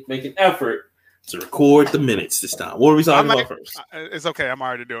actually make an effort to record the minutes this time. What are we talking about first? It's okay. I'm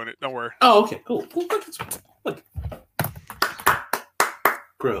already doing it. Don't worry. Oh, okay. Cool. Look.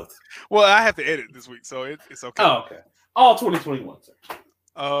 Growth. Well, I have to edit this week, so it's okay. Oh, okay. All 2021, sir.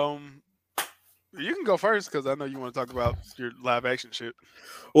 You can go first because I know you want to talk about your live action shit.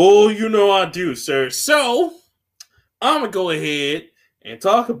 Oh, you know I do, sir. So I'm gonna go ahead and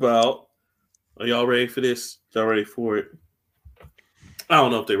talk about. Are y'all ready for this? Y'all ready for it? I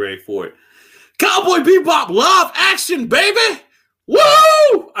don't know if they're ready for it. Cowboy Bebop live action, baby! Woo!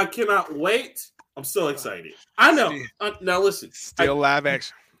 I cannot wait. I'm so excited. I know. Now listen. Still live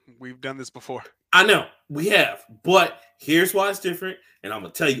action. We've done this before. I know. We have. But here's why it's different. And I'm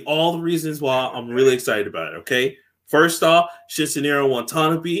going to tell you all the reasons why I'm really excited about it, okay? First off, Shinshinero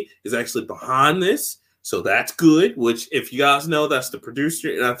Watanabe is actually behind this. So that's good, which if you guys know, that's the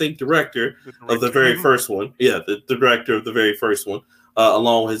producer and I think director of the very first one. Yeah, the director of the very first one.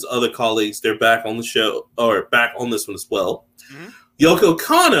 Along with his other colleagues, they're back on the show, or back on this one as well. Mm-hmm. Yoko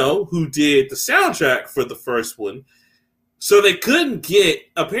Kanno, who did the soundtrack for the first one, so they couldn't get,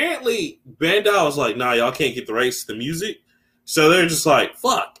 apparently Bandai was like, nah, y'all can't get the rights to the music. So they're just like,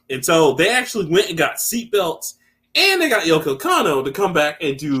 fuck. And so they actually went and got seatbelts, and they got Yoko Kanno to come back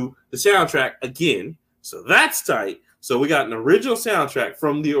and do the soundtrack again. So that's tight. So we got an original soundtrack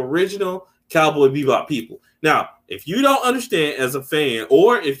from the original Cowboy Bebop people. Now, if you don't understand as a fan,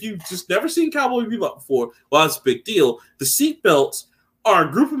 or if you've just never seen Cowboy Bebop before, well, that's a big deal. The seatbelts are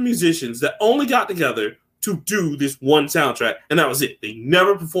a group of musicians that only got together to do this one soundtrack, and that was it. They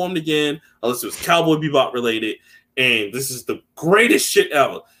never performed again unless it was Cowboy Bebop related, and this is the greatest shit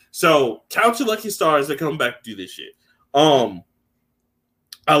ever. So, count your lucky stars that come back to do this shit. I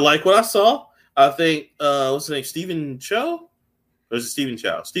like what I saw. I think, what's his name, Stephen Cho? Or is it Stephen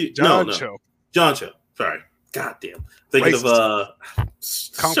Chow? John Cho. John Cho. Sorry. Goddamn. Thinking racist. Of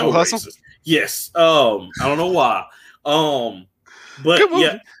Kung Fu Hustle? Racist. Yes. I don't know why. But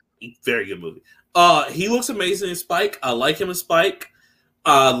yeah, very good movie. He looks amazing in Spike. I like him in Spike.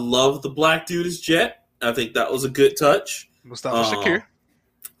 I love the black dude as Jet. I think that was a good touch. Mustafa Shakir.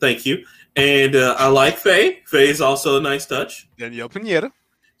 Thank you. And I like Faye. Faye is also a nice touch. Danielle Pineda.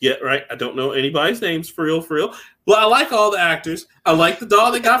 Yeah, right. I don't know anybody's names for real. But I like all the actors. I like the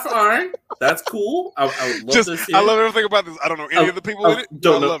dog they got for Iron. That's cool. I love this. I love everything about this. I don't know any of the people in it.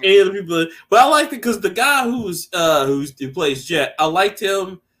 Don't know any of the people in it. But I liked it because the guy who plays Jet, I liked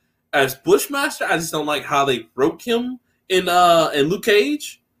him as Bushmaster. I just don't like how they wrote him in Luke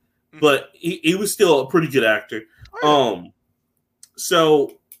Cage. But he was still a pretty good actor.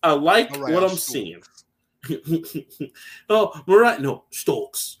 So I like what I'm seeing.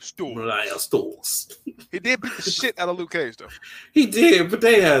 Stokes. Mariah Stokes. He did beat the shit out of Luke Cage, though. He did, but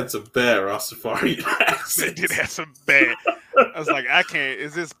they had some bad Rastafarian accents. They did have some bad. I was like, I can't.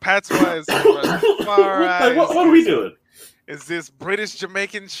 Is this patois? Is this Rastafari? What are we doing? Is this British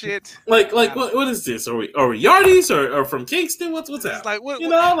Jamaican shit? What is this? Are we Yardies or from Kingston? What's that? Like what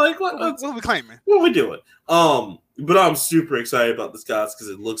what are we claiming? What are we doing? But I'm super excited about this, guys, because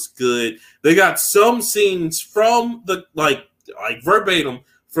it looks good. They got some scenes from the like verbatim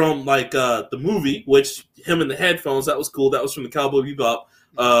from the movie, which him in the headphones, that was cool. That was from the Cowboy Bebop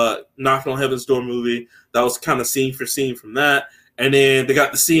Knocking on Heaven's Door movie. That was kind of scene for scene from that. And then they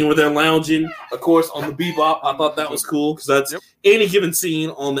got the scene where they're lounging, of course, on the Bebop. I thought that was cool because that's any given scene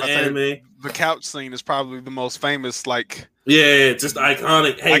on the anime. The couch scene is probably the most famous, just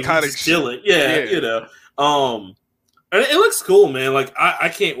iconic. Hey, iconic chilling. Yeah, you know. And it looks cool, man. I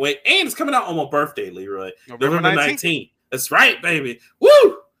can't wait. And it's coming out on my birthday, Leroy. November 19th. That's right, baby.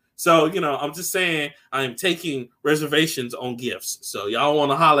 Woo! So, I'm just saying I am taking reservations on gifts. So y'all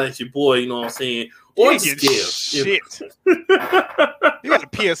want to holler at your boy, you know what I'm saying? Or just give. Shit. You got a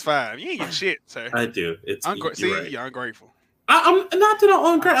PS5. You ain't get shit, sir. I do. You're ungrateful. I'm not that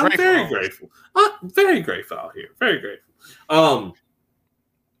I'm ungrateful. I'm very grateful. I'm very grateful out here. Very grateful.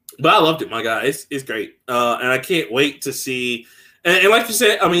 But I loved it, my guy. It's great, and I can't wait to see. And like you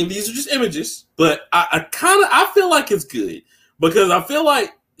said, I mean, these are just images, but I feel like it's good because I feel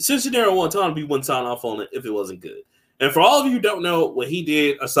like Cincinnati Watanabe wouldn't sign off on it if it wasn't good. And for all of you who don't know what he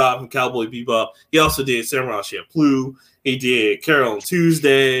did aside from Cowboy Bebop, he also did Samurai Champloo. He did Carol on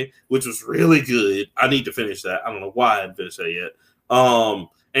Tuesday, which was really good. I need to finish that. I don't know why I haven't finished that yet.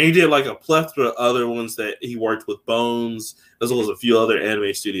 And he did like a plethora of other ones that he worked with Bones, as well as a few other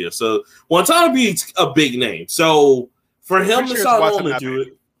anime studios. So Watanabe's a big name. So for him to sign on to do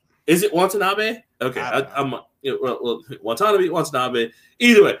it, is it Watanabe? Okay, I'm Watanabe.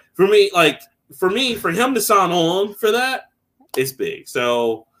 Either way, for him to sign on for that, it's big.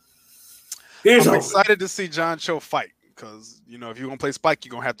 So I'm excited to see John Cho fight because if you're gonna play Spike,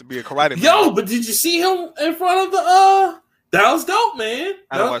 you're gonna have to be a karate man. Yo, but did you see him in front of the? That was dope, man.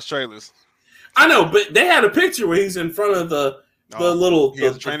 I don't watch trailers. I know, but they had a picture where he's in front of the little he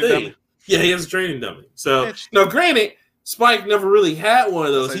has a training dummy. Yeah, he has a training dummy. So now, granted, Spike never really had one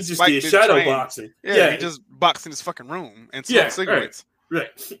of those. He just did shadow boxing. Yeah, he just boxed in his fucking room and smoked cigarettes. Right.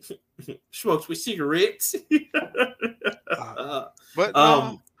 Smokes with cigarettes.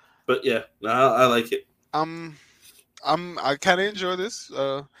 But yeah, I like it. I kind of enjoy this.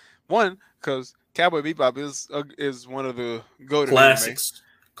 One, because Cowboy Bebop is one of the go-to classics.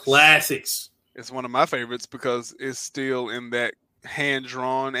 Anime. Classics. It's one of my favorites because it's still in that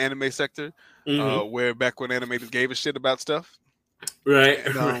hand-drawn anime sector, where back when animators gave a shit about stuff. Right.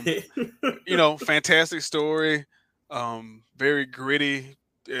 And, fantastic story, very gritty.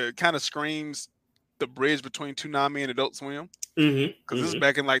 It kind of screams the bridge between Toonami and Adult Swim. Because this is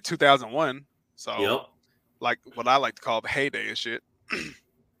back in like 2001. So, like what I like to call the heyday of shit.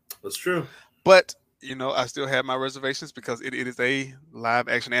 That's true. But I still have my reservations because it is a live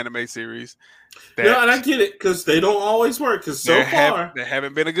action anime series. And I get it because they don't always work. Because so far there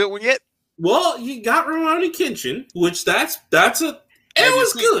haven't been a good one yet. Well, you got Rurouni Kenshin, which it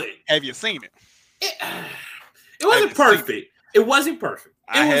was good. Have you seen it? It wasn't perfect. It wasn't perfect.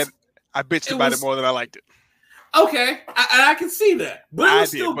 I bitched about it more than I liked it. Okay, I can see that, but it was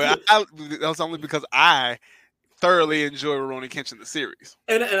still good. That was only because I thoroughly enjoy Rurouni Kenshin the series,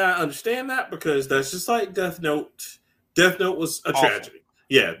 and I understand that because that's just like Death Note. Death Note was a tragedy.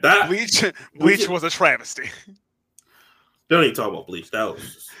 Yeah, that Bleach was a travesty. Don't even talk about Bleach. That was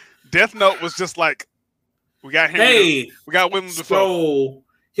just... Death Note was just like we got him. We got Willem Dafoe. So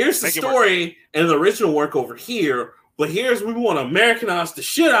here's the story and the original work over here, but we want to Americanize the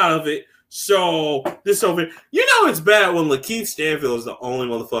shit out of it. So this over here, it's bad when Lakeith Stanfield is the only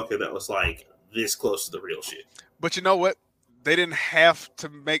motherfucker that was like this close to the real shit. But you know what? They didn't have to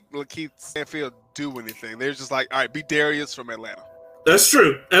make Lakeith Stanfield do anything. They were just like, all right, be Darius from Atlanta. That's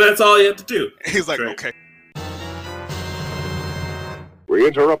true. And that's all you have to do. He's like, okay. We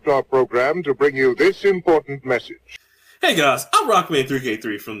interrupt our program to bring you this important message. Hey guys, I'm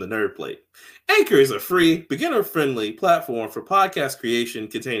Rockman3K3 from the Nerd Plate. Anchor is a free, beginner-friendly platform for podcast creation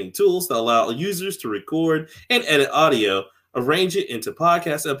containing tools that allow users to record and edit audio, arrange it into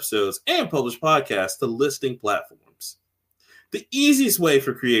podcast episodes, and publish podcasts to listening platforms. The easiest way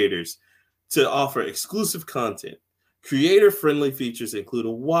for creators to offer exclusive content. Creator-friendly features include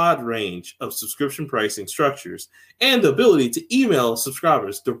a wide range of subscription pricing structures and the ability to email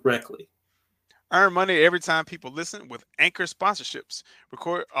subscribers directly. Earn money every time people listen with Anchor sponsorships.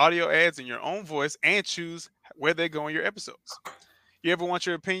 Record audio ads in your own voice and choose where they go in your episodes. You ever want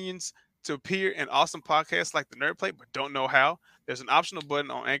your opinions to appear in awesome podcasts like The Nerd Plate but don't know how? There's an optional button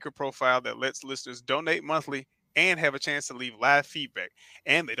on Anchor profile that lets listeners donate monthly and have a chance to leave live feedback.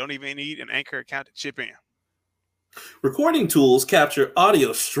 And they don't even need an Anchor account to chip in. Recording tools capture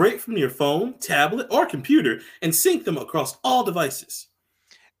audio straight from your phone, tablet, or computer and sync them across all devices.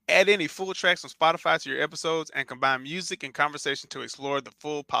 Add any full tracks on Spotify to your episodes and combine music and conversation to explore the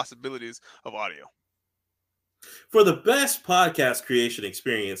full possibilities of audio. For the best podcast creation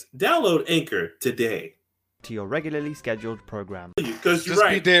experience, download Anchor today. To your regularly scheduled program. Because you're Just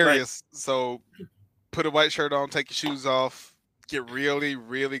right. be Darius. Right. So put a white shirt on, take your shoes off, get really,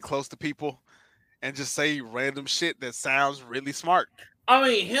 really close to people, and just say random shit that sounds really smart. I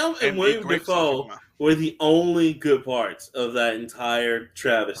mean, him and William Dafoe were the only good parts of that entire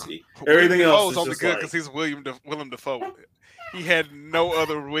travesty. Everything else is only good because he's Willem Dafoe. He had no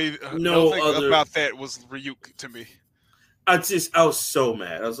other way. Nothing about that was Ryuk to me. I was so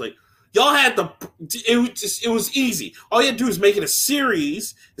mad. I was like, y'all had it was easy. All you had to do is make it a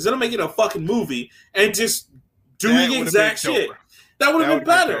series instead of making a fucking movie and just do the exact shit. That would have been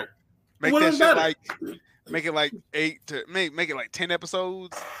better. Make that shit make it like 8 to make it like 10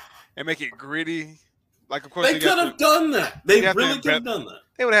 episodes and make it gritty. Like, of course, they could have done that. They really could have done that.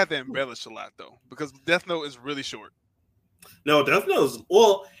 They would have to embellish a lot though, because Death Note is really short. No, Death Note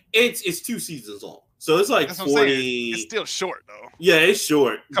it's 2 seasons long, so it's like 40. It's still short though. Yeah, it's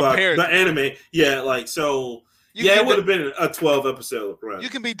short compared but the anime. Yeah, like so. It would have been a 12 episode run. You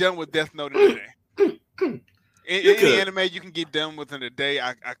can be done with Death Note in a day. Any anime you can get done within a day,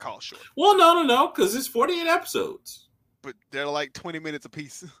 I call short. Well, no, because it's 48 episodes. But they're like 20 minutes a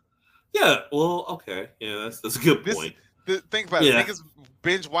piece. Yeah, well, okay. Yeah, that's a good point. Think about it. Niggas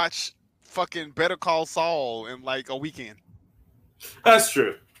binge watch fucking Better Call Saul in like a weekend. That's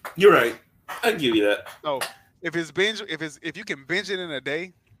true. You're right. I give you that. No, if you can binge it in a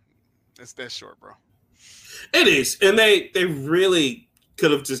day, that's short, bro. It is, and they really could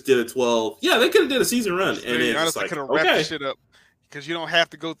have just did a 12. Yeah, they could have did a season run, and they honestly could have wrapped the shit up because you don't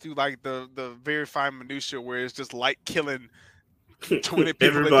have to go through like the very fine minutia where it's just like killing 20 people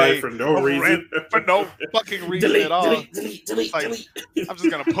everybody a day for no reason, for no fucking reason at all. Delete. I'm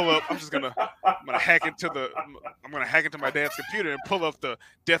just gonna pull up. I'm gonna hack into my dad's computer and pull up the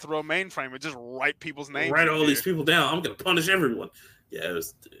Death Row mainframe and just write people's names. Write all these people down. I'm gonna punish everyone.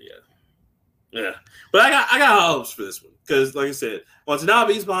 Yeah, but I got hopes for this one because, like I said,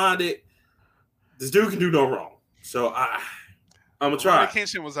 Watanabe's behind it. This dude can do no wrong, so I'm gonna try.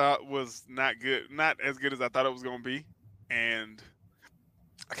 Kenshin was not good, not as good as I thought it was gonna be, and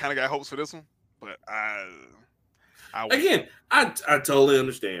I kind of got hopes for this one, but I totally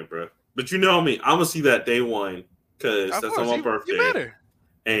understand, bro. But you know me, I'm gonna see that day one because that's on my birthday. You better.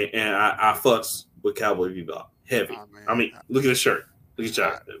 And I fucks with Cowboy Bebop heavy. Oh, I mean, look at the shirt. Look at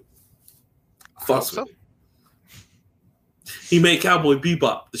y'all. Fucks with me. He made Cowboy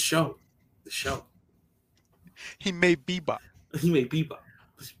Bebop the show. He made Bebop. Bebop.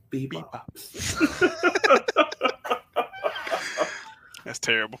 That's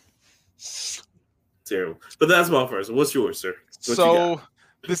terrible. But that's my first. What's yours, sir?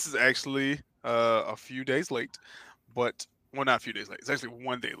 This is actually a few days late, but well, not a few days late. It's actually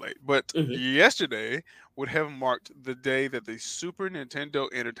 1 day late. But yesterday would have marked the day that the Super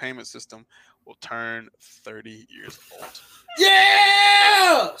Nintendo Entertainment System will turn 30 years old.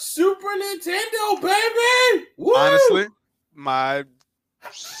 Yeah! Super Nintendo, baby! Woo! Honestly, my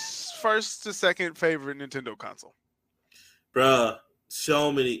first to second favorite Nintendo console. Bruh,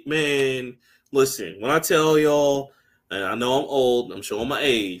 so many. Man, listen, when I tell y'all, and I know I'm old, I'm showing my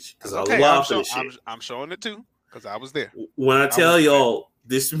age, because I was wild for this shit. I'm showing it too, because I was there. When I tell y'all,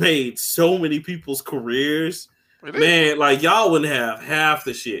 this made so many people's careers. Man, like y'all wouldn't have half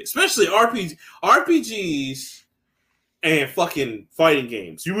the shit, especially RPGs and fucking fighting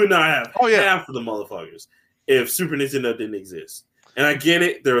games. You would not have half of the motherfuckers if Super Nintendo didn't exist. And I get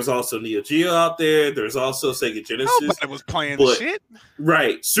it. There was also Neo Geo out there. There's also Sega Genesis. Nobody was playing the shit.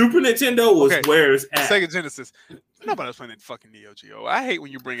 Right. Super Nintendo was where it's at. Sega Genesis. Nobody was playing that fucking Neo Geo. I hate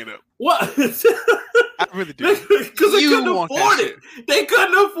when you bring it up. What? I really do. Because they couldn't afford it. We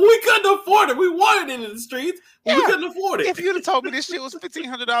couldn't afford it. We wanted it in the streets, but we couldn't afford it. If you'd have told me this shit was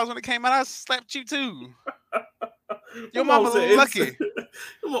 $1,500 when it came out, I'd slapped you too. Your mama lucky.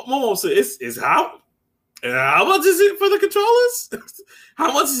 My mom said, it's how? How much is it for the controllers?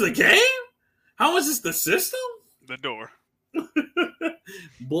 How much is the game? How much is the system? The door.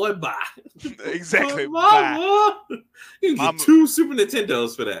 Boy, bye. Exactly. Mama. You can get 2 Super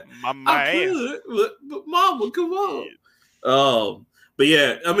Nintendos for that. But Mama, come on. But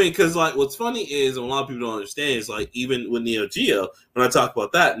yeah, I mean, because like what's funny is, and a lot of people don't understand, is like even with Neo Geo, when I talk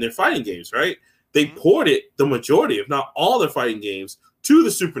about that and their fighting games, right? They ported the majority, if not all, their fighting games to the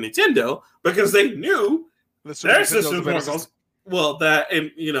Super Nintendo because they knew their system was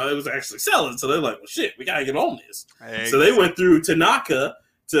and it was actually selling. So they're like, well, shit, we gotta get on this. Exactly. So they went through Tanaka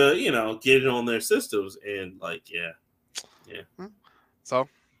to get it on their systems, and like, yeah. So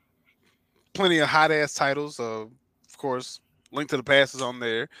plenty of hot ass titles. Of course, Link to the Past is on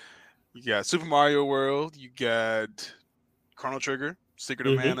there. You got Super Mario World. You got Chrono Trigger. Secret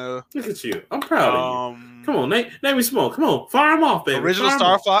of Mana. Look at you. I'm proud of you. Come on, name me some more. Come on, fire them off, baby. Original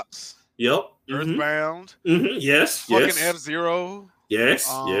Star Fox. Yep. Earthbound. Yes. Fucking F-Zero. Yes.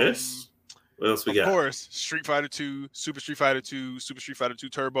 What else we got? Of course, Street Fighter 2, Super Street Fighter 2, Super Street Fighter 2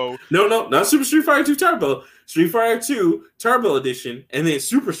 Turbo. No, not Super Street Fighter 2 Turbo. Street Fighter 2 Turbo Edition, and then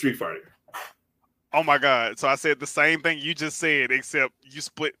Super Street Fighter. Oh my God! So I said the same thing you just said, except you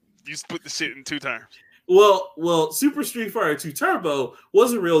split the shit in 2 terms. Well, Super Street Fighter 2 Turbo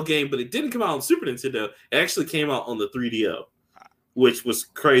was a real game, but it didn't come out on Super Nintendo. It actually came out on the 3DO, which was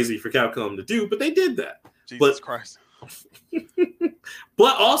crazy for Capcom to do, but they did that. Jesus Christ.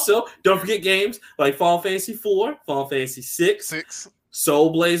 But also, don't forget games like Final Fantasy 4, Final Fantasy 6.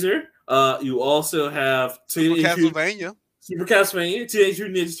 Soul Blazer. You also have Super Castlevania, Teenage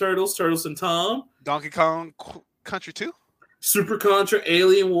Mutant Ninja Turtles, Turtles in Time, Donkey Kong Country 2, Super Contra,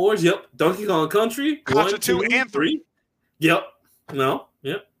 Alien Wars. Yep, Donkey Kong Country, Contra 1, 2 2, and 3. Yep. No.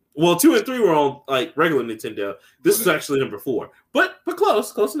 Yep. Well, 2 and 3 were on like regular Nintendo. This was actually number 4, but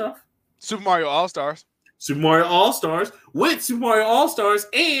close enough. Super Mario All-Stars. Super Mario All-Stars with Super Mario All-Stars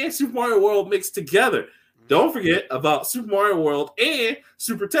and Super Mario World mixed together. Don't forget about Super Mario World and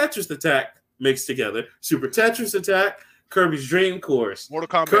Super Tetris Attack mixed together. Super Tetris Attack, Kirby's Dream Course, Mortal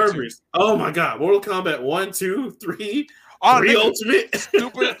Kombat. Kirby's. 2. Oh my God, Mortal Kombat 1, 2, 3, 3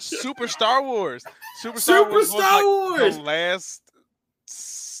 Ultimate. Super Star Wars. Super Star Wars. Wars. The last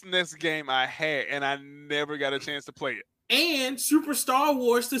SNES game I had, and I never got a chance to play it. And Super Star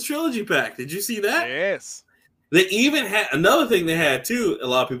Wars, the Trilogy Pack. Did you see that? Yes. They even had another thing they had too. A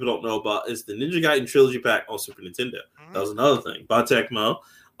lot of people don't know about is the Ninja Gaiden Trilogy Pack on Super Nintendo. That was another thing by Tecmo.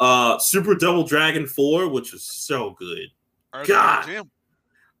 Super Double Dragon 4, which was so good. Earthworm Jim.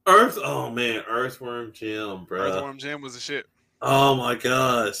 Earthworm Jim, bro. Earthworm Jim was the shit. Oh my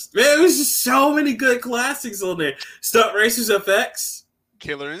gosh, man! It was just so many good classics on there. Stunt Racers FX,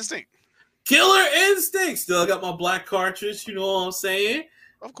 Killer Instinct. Still got my black cartridge. You know what I'm saying?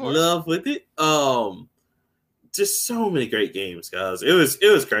 Of course. Love with it. Just so many great games, guys. It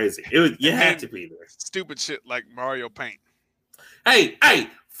was crazy. You had to be there. Stupid shit like Mario Paint. Hey,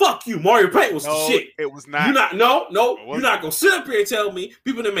 fuck you. Mario Paint was the shit. It was not. You're not you're not gonna sit up here and tell me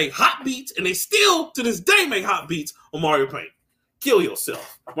people that make hot beats and they still to this day make hot beats on Mario Paint. Kill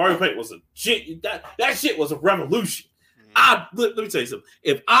yourself. Mario Paint was a shit. That shit was a revolution. Let me tell you something.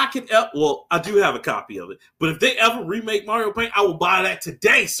 If I can, I do have a copy of it. But if they ever remake Mario Paint, I will buy that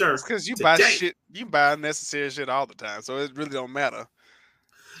today, sir. Because you buy shit, you buy unnecessary shit all the time, so it really don't matter.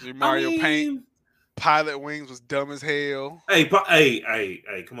 Mario Paint, Pilot Wings was dumb as hell. Hey,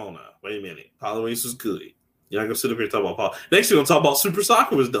 come on now. Wait a minute. Pilot Wings was good. You're not gonna sit up here and talk about Pilot. Next, you're gonna talk about Super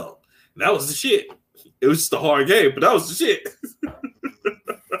Soccer was dumb. That was the shit. It was just a hard game, but that was the shit.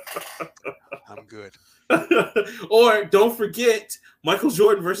 I'm good. Or don't forget Michael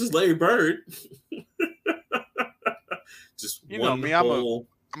Jordan versus Larry Bird. Just you know me, I'm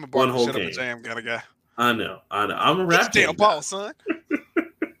a barbershop jam kind of guy. I know. I'm a rap damn ball, son.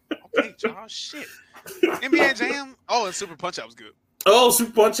 Okay, y'all, shit. NBA Jam. Oh, and Super Punch Out was good. Oh,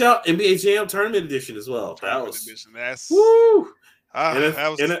 Super Punch Out, NBA Jam Tournament Edition as well. Tournament edition. That's woo. That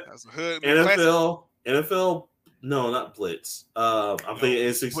was hood. NFL. No, not Blitz. I'm thinking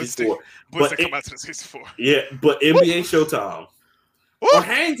N64. Blitz come out to the 64. Yeah, but NBA Showtime. Or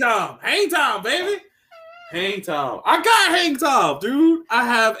Hang Time, baby. Hang Time. I got Hang Time, dude. I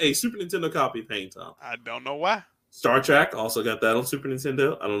have a Super Nintendo copy of Hang Time. I don't know why. Star Trek also got that on Super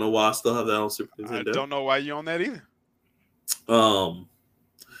Nintendo. I don't know why I still have that on Super Nintendo. I don't know why you own that either.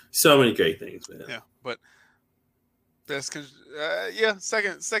 So many great things, man. Yeah, but that's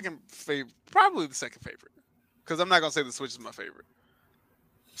second favorite, probably the second favorite. Because I'm not gonna say the Switch is my favorite.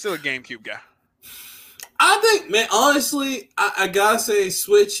 I'm still a GameCube guy. I think, man, honestly, I gotta say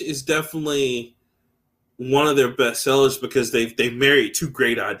Switch is definitely one of their best sellers because they married two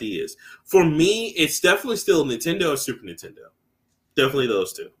great ideas. For me, it's definitely still Nintendo or Super Nintendo. Definitely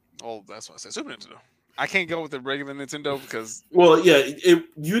those two. Oh, that's why I said Super Nintendo. I can't go with the regular Nintendo because... Well, yeah,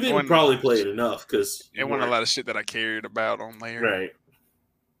 you didn't probably play it enough because... It wasn't a lot of shit that I cared about on there. Right.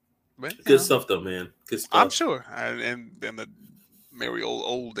 But, good stuff, though, man. Good stuff. I'm sure. And the merry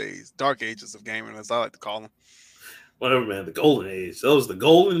old days, dark ages of gaming, as I like to call them. Whatever, man. The golden age. That was the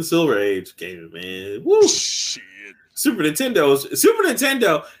golden and silver age gaming, man. Woo! Shit. Super Nintendo,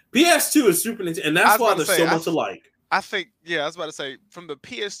 PS2 is Super Nintendo, and that's why there's so much alike. I think, I was about to say, from the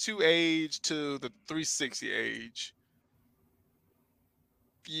PS2 age to the 360 age,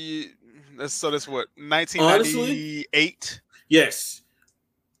 that's what, 1998? Honestly, yes.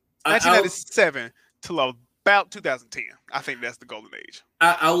 1997 till about 2010. I think that's the golden age.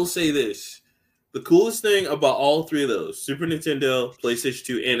 I will say this. The coolest thing about all three of those, Super Nintendo, PlayStation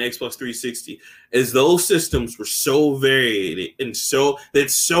 2, and Xbox 360, is those systems were so varied and they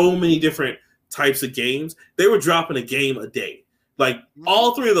had so many different types of games. They were dropping a game a day. Like,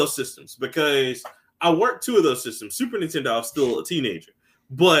 all three of those systems, because I worked two of those systems. Super Nintendo, I was still a teenager.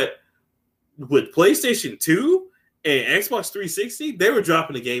 But with PlayStation 2 and Xbox 360, they were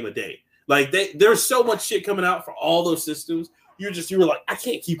dropping a game a day. Like, there's so much shit coming out for all those systems. You were like, I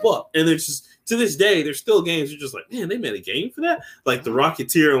can't keep up. And there's just, to this day, there's still games you're just like, man, they made a game for that? Like the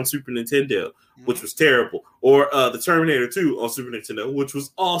Rocketeer on Super Nintendo, which was terrible. Or the Terminator 2 on Super Nintendo, which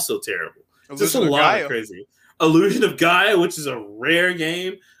was also terrible. Just a lot of crazy. Illusion of Gaia, which is a rare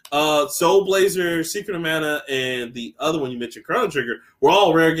game. Soul Blazer, Secret of Mana, and the other one you mentioned, Chrono Trigger, were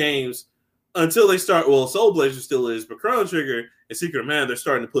all rare games until they start. Well, Soul Blazer still is, but Chrono Trigger and Secret of Mana they're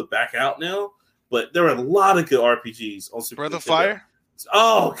starting to put back out now. But there were a lot of good RPGs on Super Breath of Nintendo. Fire?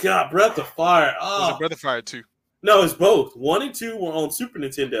 Oh god, Breath of Fire. Was Oh. it Breath of Fire 2? No, it's both. 1 and 2 were on Super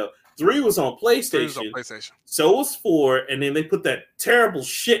Nintendo. 3 was on PlayStation. So was 4, and then they put that terrible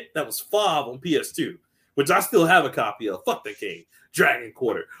shit that was 5 on PS2, which I still have a copy of. Fuck that game. Dragon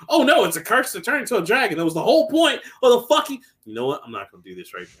Quarter. Oh no, it's a curse to turn into a dragon. That was the whole point of the fucking. You know what? I'm not gonna do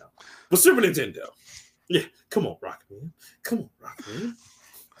this right now. But Super Nintendo. Yeah, come on, Rockman. Come on, Rockman.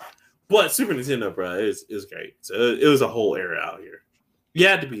 But Super Nintendo, bro, it was great. So it was a whole era out here. You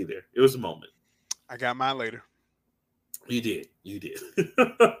had to be there. It was a moment. I got mine later. You did.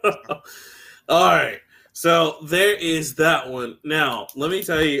 All right. So there is that one. Now, let me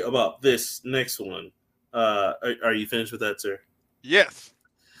tell you about this next one. Are you finished with that, sir? Yes.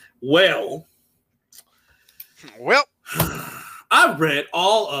 Well, I read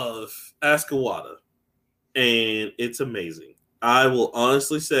all of Askawada, and it's amazing. I will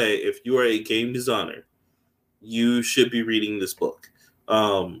honestly say, if you are a game designer, you should be reading this book.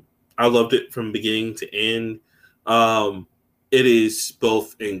 I loved it from beginning to end. It is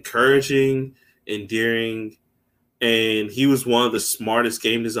both encouraging, endearing, and he was one of the smartest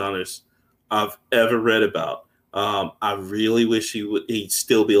game designers I've ever read about. I really wish he'd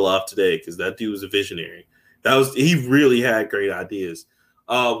still be alive today because that dude was a visionary. He really had great ideas.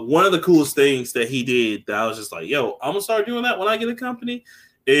 One of the coolest things that he did that I was just like, yo, I'm gonna start doing that when I get a company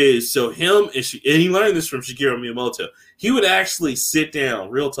is so him and he learned this from Shigeru Miyamoto. He would actually sit down,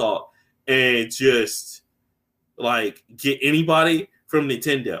 real talk, and just like get anybody from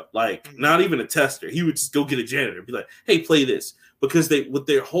Nintendo, like not even a tester. He would just go get a janitor and be like, hey, play this. Because what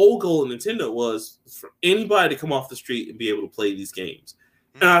their whole goal in Nintendo was for anybody to come off the street and be able to play these games.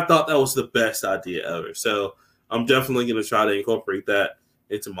 And I thought that was the best idea ever. So I'm definitely going to try to incorporate that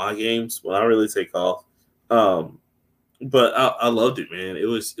into my games when I really take off. But I loved it, man. It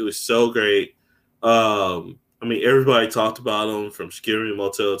was so great. I mean, everybody talked about him from Shigeru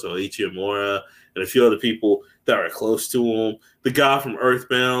Miyamoto to Eiichi Amora and a few other people that are close to him. The guy from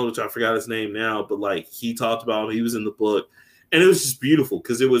Earthbound, which I forgot his name now, but like he talked about him. He was in the book. And it was just beautiful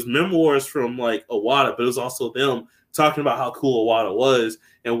because it was memoirs from like Iwata, but it was also them talking about how cool Iwata was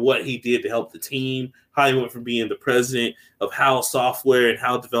and what he did to help the team, how he went from being the president of HAL Software and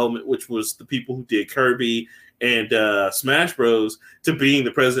HAL Development, which was the people who did Kirby and Smash Bros, to being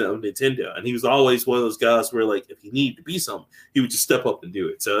the president of Nintendo. And he was always one of those guys where like if he needed to be something, he would just step up and do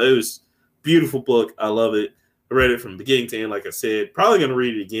it. So it was a beautiful book. I love it. I read it from beginning to end, like I said. Probably going to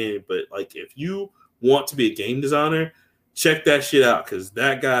read it again, but like if you want to be a game designer, check that shit out because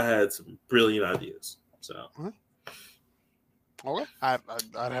that guy had some brilliant ideas. So, okay, I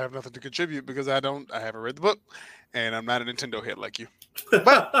have nothing to contribute because I haven't read the book, and I'm not a Nintendo head like you.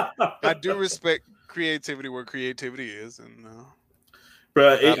 But I do respect creativity where creativity is, and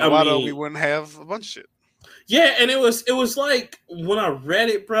we wouldn't have a bunch of shit. Yeah, and it was like when I read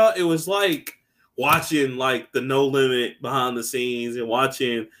it, bro, it was like watching like the No Limit behind the scenes and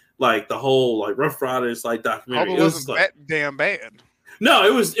watching like the whole like Rough Riders like documentary. It wasn't like, that damn bad. No,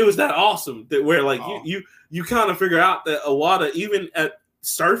 it was that awesome that where like you kind of figure out that Iwata, even at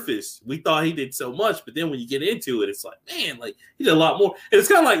surface, we thought he did so much, but then when you get into it, it's like, man, like he did a lot more. And it's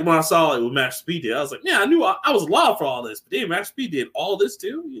kind of like when I saw like what Master P did, I was like, man, I knew I was alive for all this, but then Master P did all this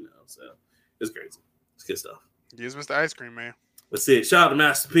too, you know. So it's crazy. It's good stuff. Yes, Mr. Ice Cream Man. That's it. Shout out to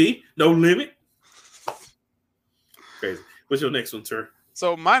Master P. No Limit. Crazy. What's your next one, sir?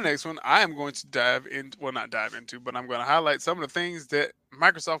 So my next one, I am going to dive into, well, not dive into, but I'm going to highlight some of the things that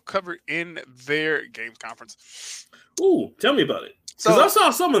Microsoft covered in their games conference. Ooh, tell me about it. Because I saw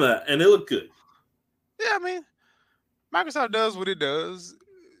some of that, and it looked good. Yeah, I mean, Microsoft does what it does.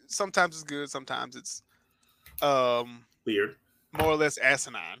 Sometimes it's good, sometimes it's weird, more or less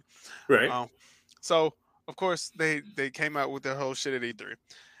asinine. Right. So, of course, they came out with their whole shit at E3.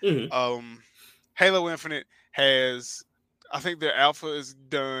 Mm-hmm. Halo Infinite has... I think their alpha is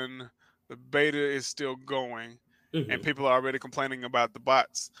done. The beta is still going. Mm-hmm. And people are already complaining about the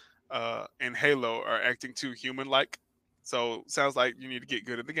bots in Halo are acting too human-like. So sounds like you need to get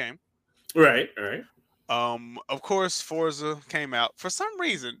good at the game. Right. Of course, Forza came out. For some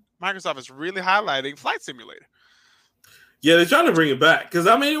reason, Microsoft is really highlighting Flight Simulator. Yeah, they're trying to bring it back. Because,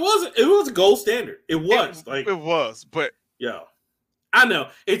 I mean, it was a gold standard. It was. It was, but... Yeah. I know.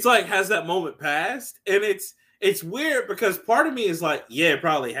 It's like, has that moment passed? And it's weird because part of me is like, yeah, it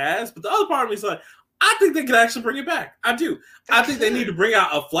probably has. But the other part of me is like, I think they could actually bring it back. I do. I think they need to bring out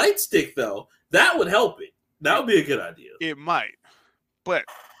a flight stick, though. That would help it. That would be a good idea. It might. But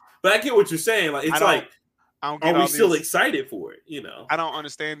But I get what you're saying. Like, it's like, I don't get are we all still these, excited for it? You know, I don't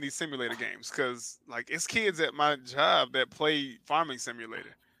understand these simulator games because like it's kids at my job that play Farming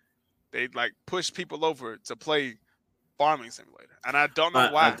Simulator. They like push people over to play Farming Simulator, and I don't know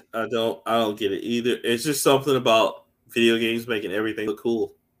why. I don't get it either. It's just something about video games making everything look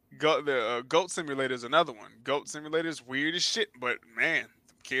cool. The Goat Simulator is another one. Goat Simulator is weird as shit, but man,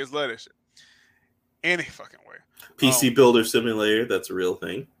 kids love that shit. Any fucking way. PC Builder Simulator, that's a real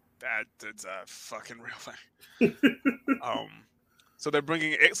thing. That's a fucking real thing. So they're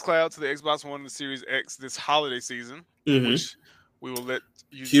bringing xCloud to the Xbox One and the Series X this holiday season, which we will let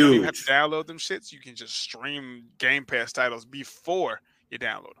you don't even have to download them shits. You can just stream Game Pass titles before you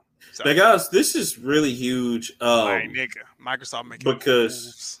download them. So, now, guys, this is really huge. My nigga, Microsoft making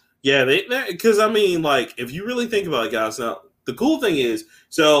moves. Yeah, because I mean, like, if you really think about it, guys, now the cool thing is,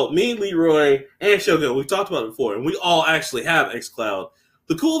 so me and Leroy and Shogun, we've talked about it before, and we all actually have xCloud.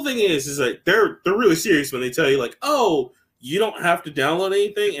 The cool thing is like they're really serious when they tell you, like, oh, you don't have to download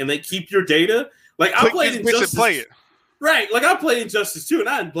anything, and they keep your data. Like, I played Injustice. Play it. Right, like I played Injustice 2, and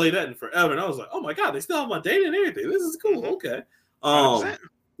I hadn't played that in forever, and I was like, oh my god, they still have my data and everything. This is cool. Okay. 100%.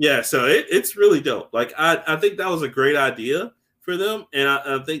 Yeah, so it's really dope. Like, I think that was a great idea for them, and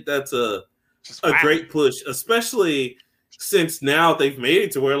I think that's a great push, especially since now they've made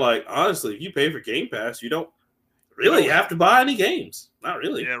it to where, like, honestly, if you pay for Game Pass, you don't really have to buy any games. Not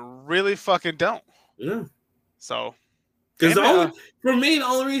really. Yeah, really fucking don't. Yeah. So, because for me, the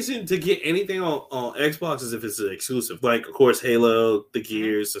only reason to get anything on Xbox is if it's an exclusive. Like, of course, Halo, the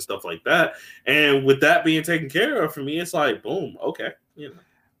Gears, and stuff like that. And with that being taken care of, for me, it's like, boom, okay. You know.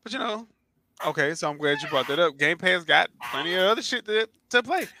 But, okay, so I'm glad you brought that up. Game Pass got plenty of other shit to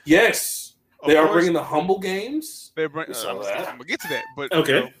play. Yes. They are bringing the humble games. I'm going to get to that. But,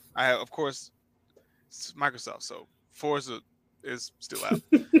 okay. of course, it's Microsoft, so Forza is still out.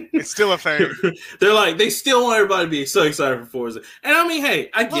 It's still a thing. They're like, they still want everybody to be so excited for Forza. And I mean, hey,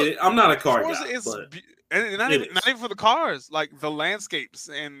 I get it. I'm not a car Forza guy. And not even for the cars. Like the landscapes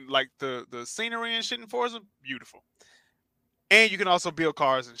and like the scenery and shit in Forza, beautiful. And you can also build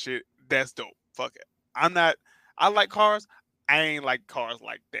cars and shit. That's dope. Fuck it. I like cars. I ain't like cars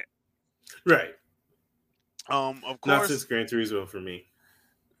like that. Right. Of course. Not since Gran Turismo for me.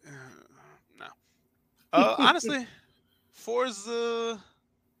 No. Honestly, Forza.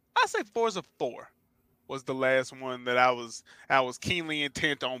 I say Forza 4 was the last one that I was keenly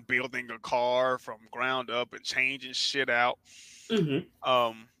intent on building a car from ground up and changing shit out.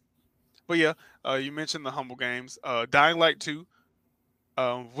 But yeah, you mentioned the humble games. Dying Light 2,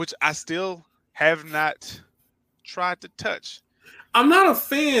 which I still have not tried to touch. I'm not a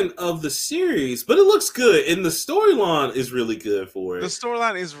fan of the series, but it looks good, and the storyline is really good for it. The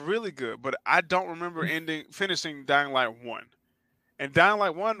storyline is really good, but I don't remember finishing Dying Light 1. And Dying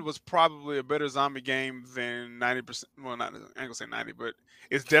Light 1 was probably a better zombie game than 90%. Well, I ain't gonna say 90, but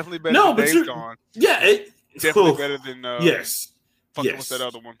it's definitely better than Days Gone. Yeah, it's definitely better than yes. What's that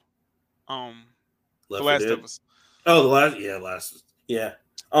other one? The Last of Us. Oh, Last. Yeah.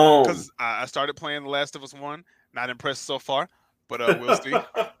 Because I started playing The Last of Us 1. Not impressed so far, but we'll see.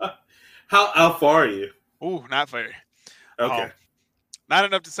 How far are you? Ooh, not very. Okay. Not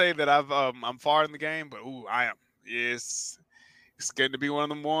enough to say that I'm far in the game, but I am. Yes. It's getting to be one of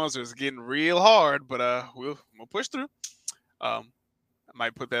them ones where it's getting real hard, but we'll push through. I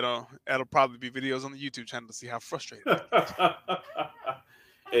might put that on. That'll probably be videos on the YouTube channel to see how frustrated I am.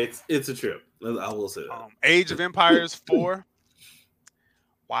 It's a trip. I will say that. Age of Empires 4.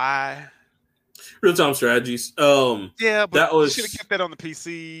 Why? Real-time strategies. Yeah, but you should have kept that on the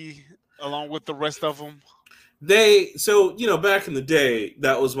PC along with the rest of them. Back in the day,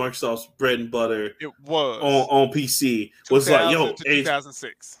 that was Microsoft's bread and butter. It was on PC. Was like,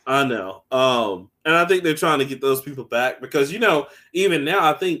 2006. I know. And I think they're trying to get those people back because even now,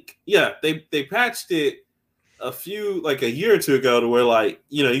 I think they patched it a year or two ago to where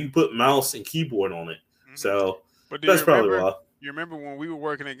you can put mouse and keyboard on it. Mm-hmm. So that's probably why. You remember when we were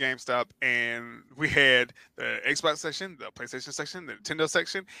working at GameStop and we had the Xbox section, the PlayStation section, the Nintendo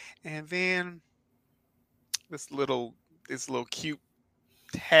section, and then this little cute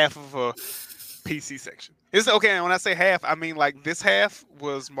half of a PC section. It's okay. And when I say half, I mean this half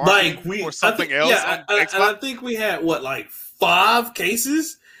was marketing for something else. Yeah, I think we had 5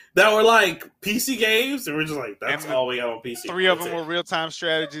 cases that were PC games, and we're just that's all we got on PC. 3 of them were real-time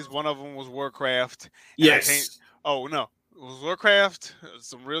strategies. 1 of them was Warcraft. Yes. Oh no, it was Warcraft.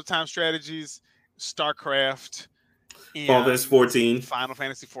 Some real-time strategies. StarCraft. Final Fantasy 14. Final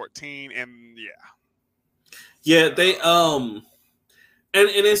Fantasy 14, and yeah. Yeah, they and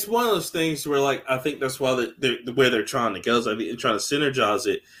it's one of those things where I think that's why they're trying to go. I mean, they're trying to synergize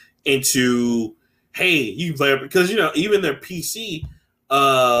it. into, hey, you can play it because even their PC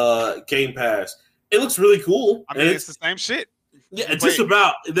Game Pass, it looks really cool. I mean, it's the same shit. Yeah, just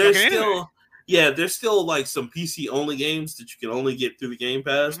about. There's still like some PC only games that you can only get through the Game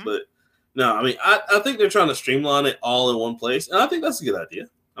Pass, but no, I mean, I think they're trying to streamline it all in one place, and I think that's a good idea.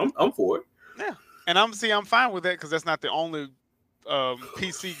 I'm for it. Yeah, and I'm fine with that because that's not the only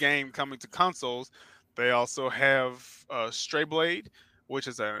PC game coming to consoles. They also have Stray Blade, which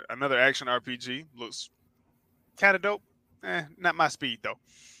is another action RPG. Looks kind of dope. Not my speed though.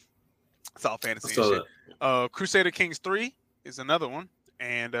 It's all fantasy and shit. Crusader Kings 3 is another one.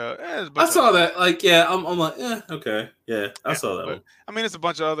 And I saw that. Like, yeah, I'm like, okay. Yeah, I saw that one. I mean, it's a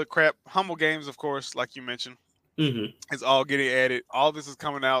bunch of other crap. Humble Games, of course, like you mentioned. Mm-hmm. It's all getting added. All this is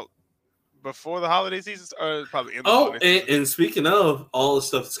coming out before the holiday season, or probably in the holiday season. And speaking of all the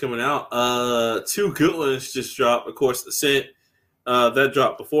stuff that's coming out, 2 good ones just dropped. Of course, Ascent, that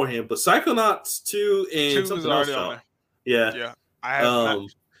dropped beforehand. But Psychonauts 2 and something else dropped. Yeah. Yeah. I have not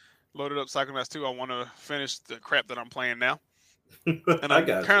loaded up Psychonauts 2. I want to finish the crap that I'm playing now. And I'm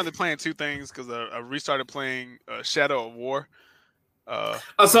currently playing 2 things because I restarted playing Shadow of War.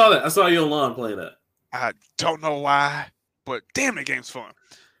 I saw that. I saw you online playing that. I don't know why, but damn, that game's fun.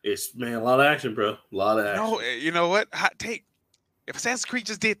 It's, man, a lot of action, bro. A lot of action. No, you know what? Hot take. If Assassin's Creed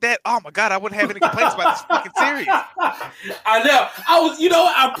just did that, oh my God, I wouldn't have any complaints about this fucking series. I know.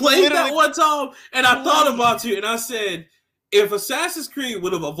 I played that one time and I thought about you and I said, if Assassin's Creed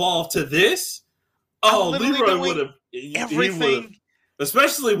would have evolved to this, Leroy would have everything.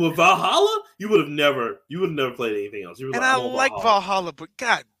 Especially with Valhalla, you would have never played anything else. And I like Valhalla, but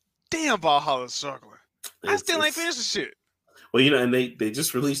God damn, Valhalla's struggling. I still ain't finished the shit. Well, and they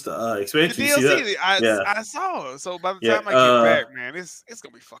just released the expansion. The DLC, I saw. So by the time I get back, man, it's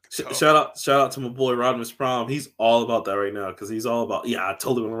gonna be fucking tough. Shout out to my boy Rodimus Prime. He's all about that right now because he's all about. Yeah, I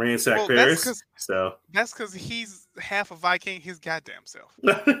totally want to ransack Paris. That's because he's half a Viking his goddamn self.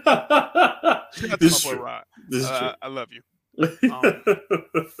 Shout out to my boy Rod. This is true. I love you.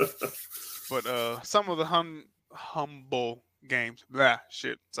 But some of the humble games,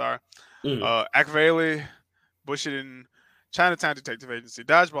 sorry. Akvale, Bushin, Chinatown Detective Agency,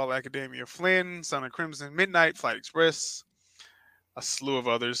 Dodgeball Academia, Flynn, Sun and Crimson, Midnight, Flight Express, a slew of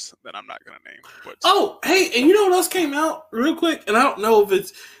others that I'm not gonna name. But hey, and you know what else came out real quick? And I don't know if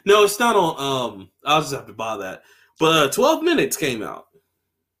it's not on. I'll just have to buy that. But 12 Minutes came out.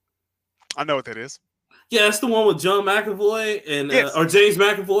 I know what that is. Yeah, that's the one with John McAvoy and or James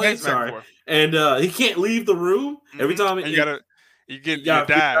McAvoy. McAvoy. And he can't leave the room every time. And you die.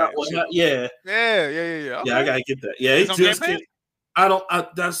 Yeah. Okay. Yeah, I gotta get that. Yeah, it just can't. I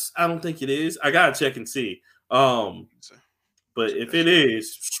don't think it is. I gotta check and see. But if it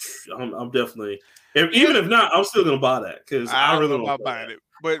is, I'm definitely. Even if not, I'm still gonna buy that because I really don't know about buying it.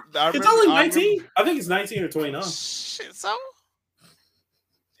 But it's only 19. I think it's 19 or 29. Shit, so.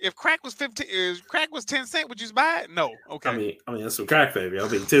 If crack was 10 cents, would you buy it? No. Okay. I mean that's some crack, baby.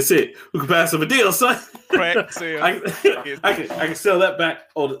 10 cents. We can pass them a deal, son. Crack sale. I can sell that back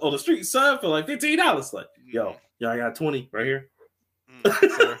on the street, son, for like $15. Like, yo, I got 20 right here.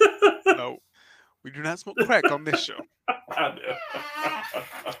 Sir. No, we do not smoke crack on this show. I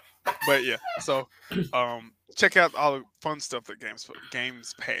know. But yeah, so check out all the fun stuff that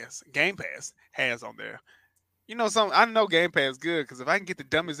Game Pass has on there. I know Game Pass is good because if I can get the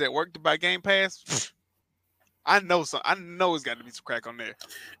dummies at work to buy Game Pass, I know it's got to be some crack on there.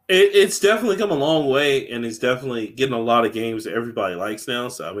 It's definitely come a long way, and it's definitely getting a lot of games that everybody likes now.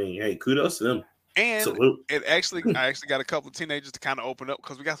 So I mean, hey, kudos to them. And I actually got a couple of teenagers to kind of open up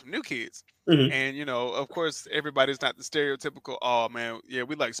because we got some new kids. Mm-hmm. And of course, everybody's not the stereotypical. Oh man, yeah,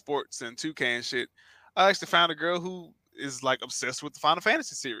 we like sports and 2K and shit. I actually found a girl who is like obsessed with the Final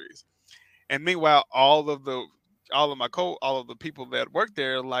Fantasy series. And meanwhile, all of the people that work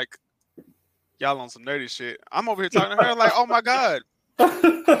there, like, y'all on some nerdy shit. I'm over here talking to her like, oh my God,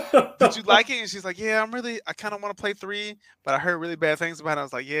 did you like it? And she's like, yeah, I kind of want to play 3, but I heard really bad things about it. I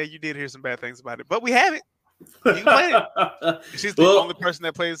was like, yeah, you did hear some bad things about it, but we have it. You can play it. She's the only person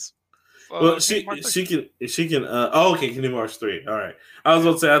that plays. She can. Kingdom Hearts 3. All right. I was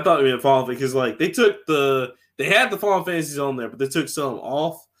about to say I thought it meant Final because like they had the Final Fantasies on there, but they took some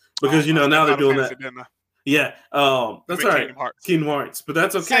off because now they're doing that. Yeah, that's all right. Kingdom Hearts, but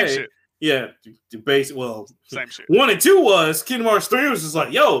that's okay. Same shit. Yeah, same shit. 1 and 2 was Kingdom Hearts 3 was just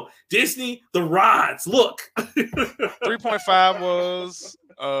like, yo, Disney, the rides, look. 3.5 was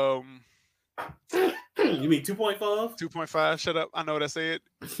you mean 2.5? 2.5. Shut up. I know what I said.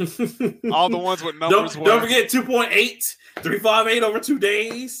 All the ones with numbers. Don't forget 2.8, 358 over 2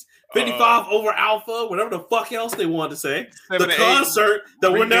 days. 55 over Alpha, whatever the fuck else they wanted to say. The 7 to 8 concert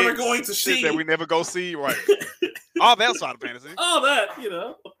that we're never remix going to shit see. that we never go see, right? All that's Final Fantasy. All that, you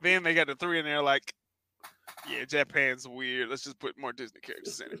know. Then they got the 3 in there, like, yeah, Japan's weird. Let's just put more Disney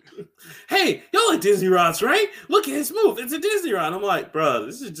characters in it. Hey, y'all like Disney rods, right? Look at his move. It's a Disney rod. I'm like, bro,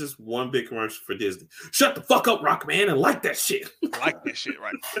 this is just one big commercial for Disney. Shut the fuck up, Rockman, and like that shit. Like this shit,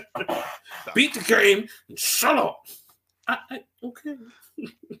 right? Beat the game and shut up. Okay.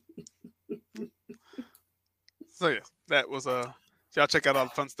 So yeah, that was y'all check out all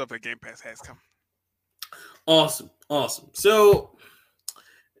the fun stuff that Game Pass has come. Awesome. So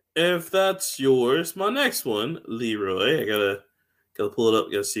if that's yours, my next one, Leroy, I gotta pull it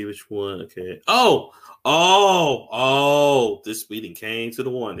up, gotta see which one. Okay. Oh, this we done came to the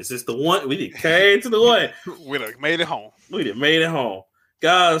one. Is this the one? We done came to the one. We done made it home. We done made it home.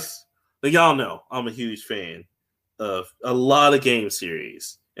 Guys, y'all know I'm a huge fan of a lot of game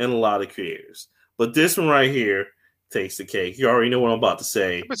series and a lot of creators. But this one right here takes the cake. You already know what I'm about to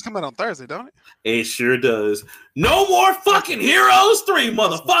say. It's coming out on Thursday, don't it? It sure does. No more fucking Heroes 3,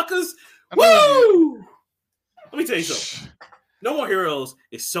 motherfuckers. Woo! Let me tell you something. No More Heroes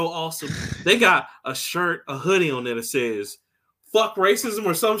is so awesome. They got a shirt, a hoodie on there that says fuck racism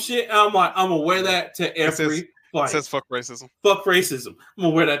or some shit. And I'm like, I'm going to wear that to every fight. It says fuck racism. Fuck racism. I'm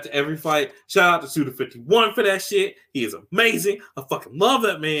going to wear that to every fight. Shout out to Suda51 for that shit. He is amazing. I fucking love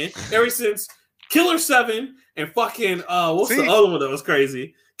that man. Ever since Killer 7 and fucking, what's the other one that was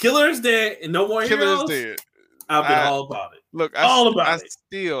crazy? Killer is Dead and No More Heroes. Killer is Dead. I've been all about it. Look, I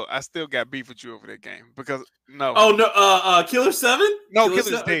still got beef with you over that game because no. Oh no, Killer 7? No,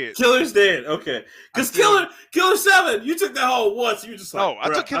 Killer's Dead. Killer's Dead. Okay, because Killer 7, you took that home once. You just like, no,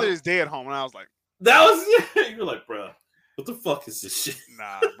 I took Killer's Dead home, and I was like, that was you're like, bro, what the fuck is this shit?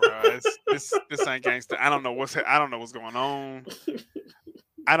 Nah, bro, this ain't gangster. I don't know what's going on.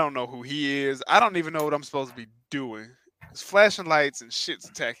 I don't know who he is. I don't even know what I'm supposed to be doing. It's flashing lights and shit's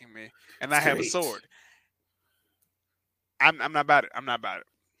attacking me, and I have a sword. I'm not about it. I'm not about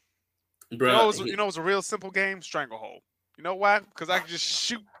it. Bro, you know, it's a real simple game. Stranglehold. You know why? Because I can just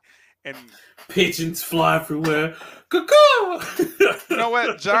shoot and pigeons fly everywhere. Cuckoo! You know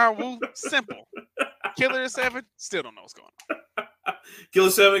what? John Woo, simple. Killer 7, still don't know what's going on.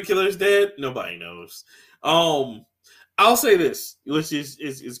 Killer 7, Killer's Dead. Nobody knows. I'll say this, which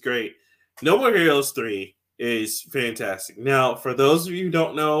is great. No More Heroes 3 is fantastic. Now, for those of you who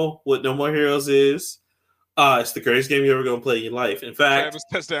don't know what No More Heroes is, it's the greatest game you're ever going to play in your life. In fact, Travis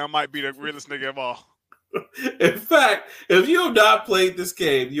Touchdown might be the realest nigga of all. In fact, if you have not played this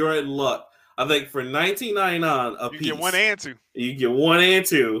game, you're in luck. I think for $19.99 a piece, you get 1 and 2. You get 1 and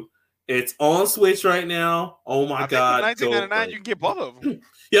 2. It's on Switch right now. Oh my god! $19.99, you can get both of them.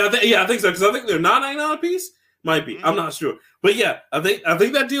 Yeah, I think so because I think they're $9.99 a piece. Might be. Mm-hmm. I'm not sure, but yeah, I think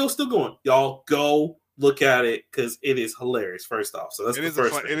that deal's still going. Y'all go look at it because it is hilarious. First off, so that's the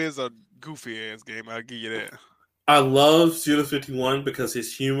first thing. It is a goofy ass game. I'll give you that. I love Suda51 because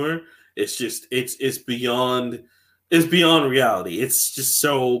his humor is just it's beyond reality. It's just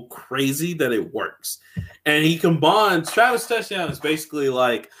so crazy that it works. And he combines Travis Touchdown is basically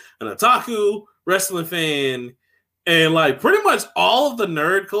like an otaku wrestling fan and like pretty much all of the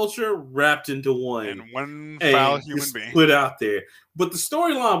nerd culture wrapped into one. And one foul human being put out there. But the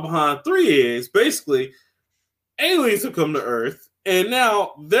storyline behind 3 is basically aliens have come to Earth and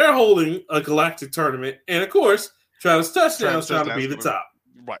now they're holding a galactic tournament. And of course, Travis Touchdown is trying to be the top.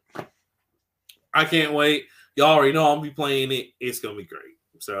 Right. I can't wait. Y'all already know I'll be playing it. It's gonna be great.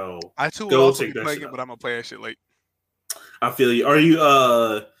 So I too will also be playing it, but I'm gonna play that shit late. I feel you. Are you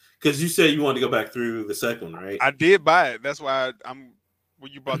because you said you wanted to go back through the second one, right? I did buy it. That's why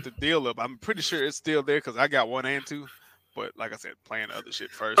when you brought the deal up, I'm pretty sure it's still there because I got 1 and 2. But like I said, playing the other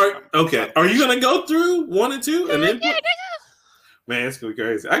shit first. Okay. Are you gonna go through 1 and 2 and then man, it's gonna be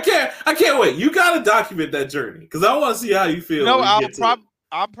crazy. I can't wait. You gotta document that journey because I want to see how you feel. No,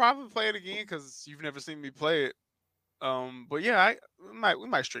 I'll probably play it again because you've never seen me play it. But yeah, we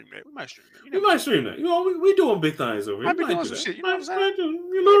might stream that. We might stream that. You know, we doing big things over here. Might be doing some shit. You know what I'm saying?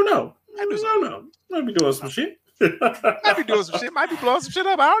 You never know. Might be doing some shit. Might be doing some shit. Might be blowing some shit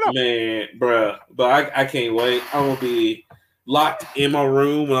up. I don't know. Man, bruh. But I can't wait. I'm gonna be locked in my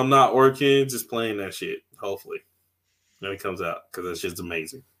room when I'm not working, just playing that shit. Hopefully, when it comes out because that shit's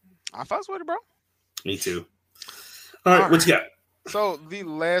amazing. I fuss with it, bro. Me too. All right, what you got? So the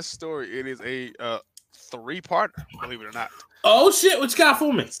last story, it is a 3-parter, believe it or not. Oh shit, what you got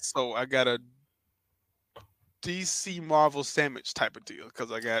for me? So I got a DC Marvel sandwich type of deal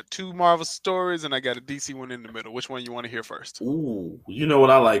because I got 2 Marvel stories and I got a DC one in the middle. Which one you want to hear first? Ooh, you know what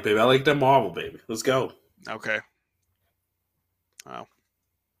I like, baby. I like that Marvel, baby. Let's go. Okay. Wow.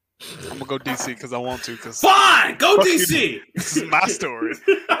 I'm gonna go DC because I want to. Cause fine, go DC. This is my story.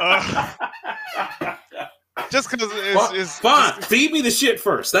 Just because it's fine. Just, feed me the shit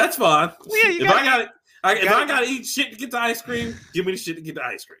first. That's fine. Yeah, if I gotta eat shit to get the ice cream, give me the shit to get the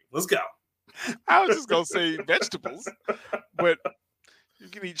ice cream. Let's go. I was just gonna say vegetables, but you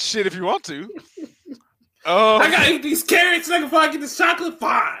can eat shit if you want to. I gotta eat these carrots. And I can finally get this chocolate.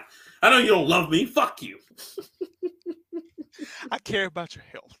 Fine. I know you don't love me. Fuck you. I care about your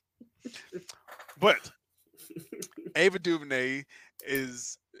health. But Ava DuVernay's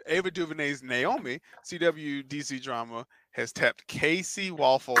Naomi, CW DC drama, has tapped Casey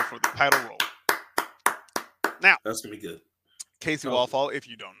Walfall for the title role. Now, that's gonna be good. Casey Walfall, if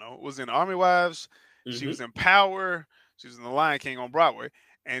you don't know, was in Army Wives. Mm-hmm. She was in Power. She was in The Lion King on Broadway.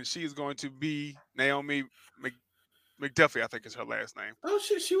 And she is going to be Naomi McDuffie, I think is her last name. Oh,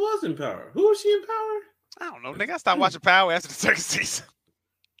 shit. She was in Power. Who was she in Power? I don't know. Nigga, I stopped watching Power after the second season.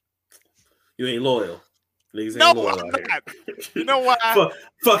 You ain't loyal. Niggas ain't loyal I'm not. You know why?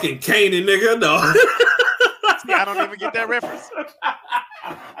 Fucking Kanan, nigga. No. See, I don't even get that reference.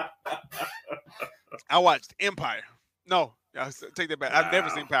 I watched Empire. No, I take that back. I've never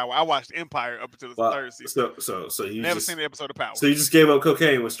seen Power. I watched Empire up until the third season. So you never seen the episode of Power. So you just gave up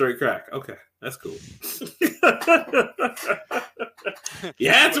cocaine with straight crack. Okay, that's cool. You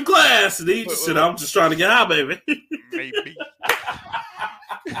had some class, and then you just said, "I'm just trying to get high, baby." Maybe.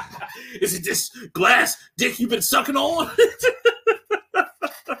 Is it this glass dick you've been sucking on?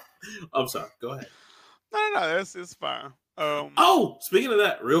 I'm sorry. Go ahead. No, it's fine. Speaking of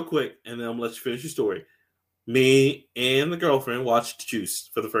that, real quick, and then I'm gonna let you finish your story. Me and the girlfriend watched Juice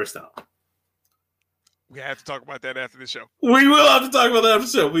for the first time. We have to talk about that after the show. We will have to talk about that after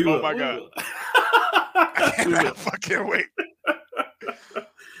the show. We will. Oh my God. I cannot fucking wait.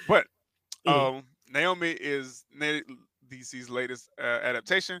 But Naomi is DC's latest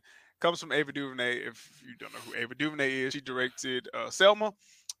adaptation. Comes from Ava DuVernay. If you don't know who Ava DuVernay is, she directed Selma,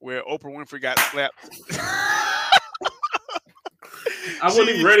 where Oprah Winfrey got slapped. I wasn't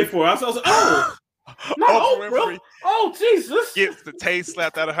even ready for it. I was like, Oprah Winfrey. Oh, Jesus. Gets the taste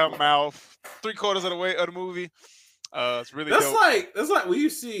slapped out of her mouth 3/4 of the way of the movie. It's really dope. That's like when you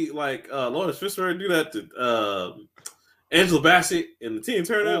see like Lawrence Fishburne do that to Angela Bassett and the Tina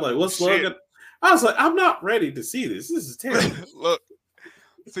Turner. Like, what's love? I was like, I'm not ready to see this. This is terrible. Look,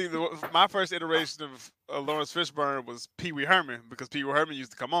 see, my first iteration of Lawrence Fishburne was Pee Wee Herman because Pee Wee Herman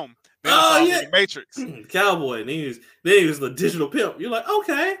used to come on. Then I saw him in The Matrix. Cowboy, and he was the digital pimp. You're like,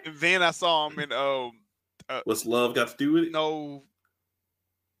 okay. And then I saw him in What's Love Got to Do with It? No,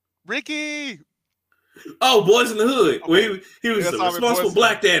 Ricky. Oh, Boys in the Hood. Okay. Where he was the responsible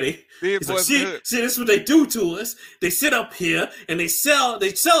black daddy. He's like, see, this is what they do to us. They sit up here and they sell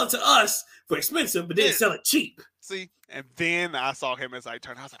it to us for expensive, but then sell it cheap. See, and then I saw him as I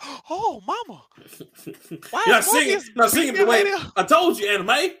turned. I was like, "Oh, mama!" Why not singing the way I told you,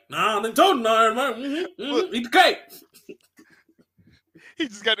 anime. No, they told you no anime. Eat the cake. He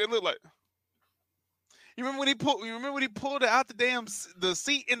just got that look like. You remember when he pulled it out the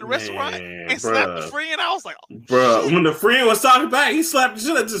seat in the restaurant and slapped the friend? I was like, "Bro!" When the friend was talking back, he slapped the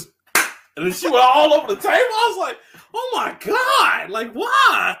shit and just, and then she went all over the table. I was like, "Oh my God!" Like,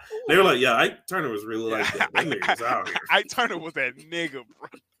 why? They were like, "Yeah, Ike Turner was really like that. That nigga was out here." Ike Turner was that nigga, bro.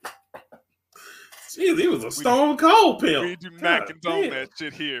 Jeez, he was a stone cold pimp. We do not condone that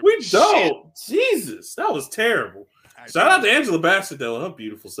shit here. We don't. Jesus, that was terrible. Shout out to Angela Bassett though, her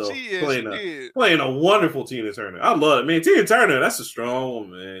beautiful self, playing a wonderful Tina Turner. I love it, man. Tina Turner, that's a strong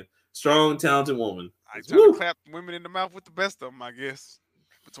woman, man. Strong, talented woman. I try to clap women in the mouth with the best of them, I guess.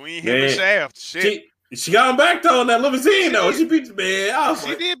 Between him and Shaft, shit. She got him back though in that limousine though. She beat the man.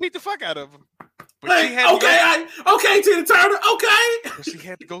 She did beat the fuck out of him. But she had okay, Tina Turner, okay. But she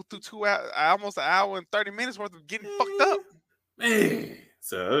had to go through 2 hours, almost an hour and 30 minutes worth of getting fucked up. Man,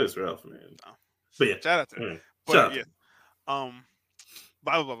 so it was rough, man. But yeah, shout out to her. But yeah,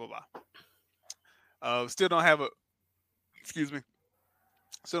 blah blah blah blah. Still don't have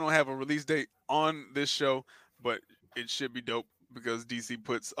a release date on this show, but it should be dope because DC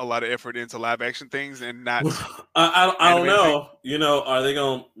puts a lot of effort into live action things and not. I don't know. You know, are they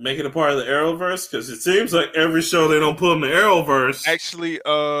gonna make it a part of the Arrowverse? Because it seems like every show they don't put in the Arrowverse. Actually,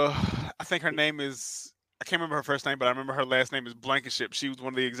 I think her name is. I can't remember her first name, but I remember her last name is Blankenship. She was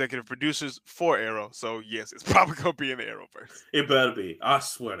one of the executive producers for Arrow. So, yes, it's probably going to be in the Arrowverse. It better be. I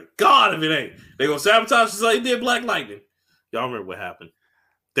swear to God if it ain't. They're going to sabotage just like they did Black Lightning. Y'all remember what happened.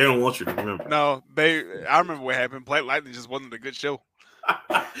 They don't want you to remember. No, I remember what happened. Black Lightning just wasn't a good show.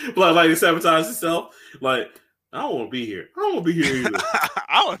 Black Lightning sabotaged itself. Like, I don't want to be here. I don't want to be here either.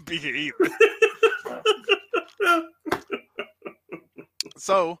 I don't want to be here either.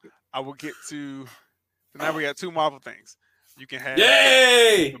 So, I will get to. Now we got 2 Marvel things. You can have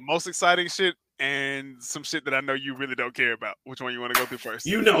Yay! the most exciting shit and some shit that I know you really don't care about. Which one you want to go through first?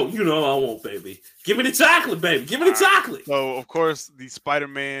 You know I won't, baby. Give me the chocolate, baby. Give me the chocolate. So of course the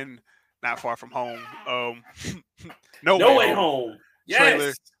Spider-Man Not Far From Home. No Way Home. Yes.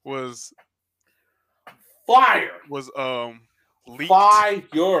 Trailer was fire. Was leaked.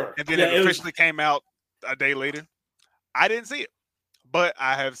 Fire. And then it officially came out a day later. I didn't see it, but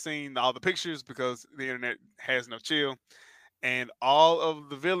I have seen all the pictures because the internet has no chill, and all of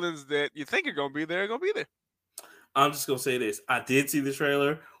the villains that you think are gonna be there are gonna be there. I'm just gonna say this: I did see the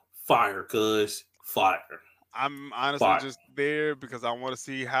trailer. Fire, cuz fire. I'm honestly just there because I want to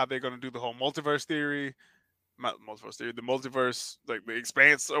see how they're gonna do the whole multiverse theory. Not multiverse theory, the multiverse, like the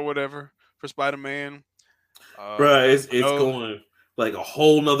expanse or whatever for Spider-Man. Bruh, it's going like a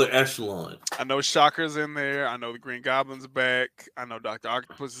whole nother echelon. I know Shocker's in there. I know the Green Goblin's back. I know Dr.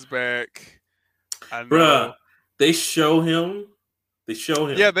 Octopus is back. I know. Bruh, they show him.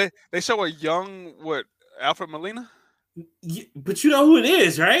 Yeah, they show a young Alfred Molina. Yeah, but you know who it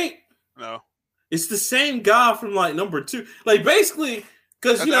is, right? No, it's the same guy from like number 2. Like basically,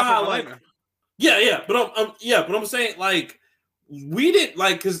 because you know how like but I'm saying like. We didn't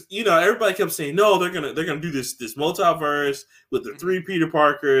like because everybody kept saying no, they're gonna do this multiverse with the 3 Peter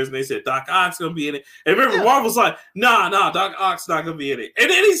Parkers, and they said Doc Ock's gonna be in it. And remember, Marvel's like, nah, Doc Ock's not gonna be in it. And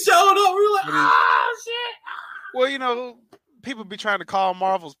then he showed up. We were like, shit. Well, people be trying to call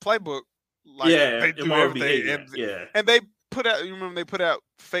Marvel's playbook like they do everything, and they put out. You remember they put out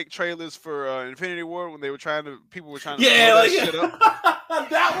fake trailers for Infinity War when people were trying to blow that shit up.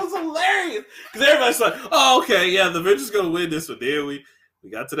 That was hilarious because everybody's like, "Oh, okay, yeah, the Avengers gonna win this one." Then we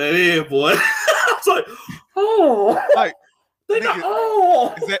got to that end, boy. I was like, "Oh, like, nigga,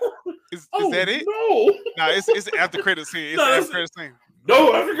 is that it?" No, it's after credit scene. It's after credit scene.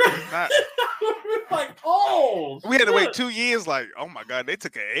 No, after credit. Like, oh, we had to wait 2 years. Like, oh my god, they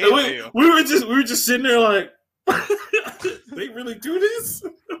took an L. We were just sitting there like, they really do this?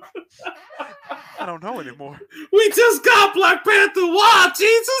 I don't know anymore. We just got Black Panther. Wow,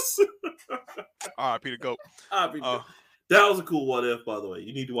 Jesus! All right, Peter, go. That was a cool what if, by the way.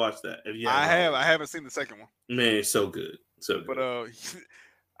 You need to watch that. I haven't seen the second one. Man, it's so good. So good.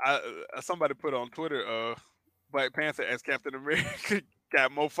 But somebody put on Twitter, Black Panther as Captain America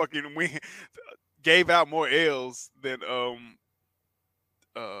got more fucking gave out more L's than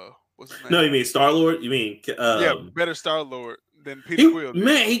what's his name? No, you mean Star-Lord? You mean better Star-Lord than Peter Quill.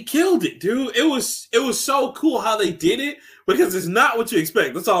 Man, he killed it, dude. It was so cool how they did it because it's not what you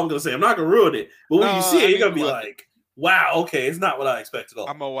expect. That's all I'm gonna say. I'm not gonna ruin it, but when you see it, you're gonna be like, "Wow, okay, it's not what I expected at all."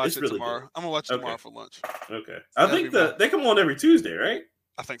 I'm gonna watch it tomorrow. I'm gonna watch it tomorrow for lunch. Okay, I think they come on every Tuesday, right?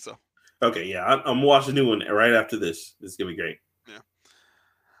 I think so. Okay, yeah, I'm watching a new one right after this. It's gonna be great.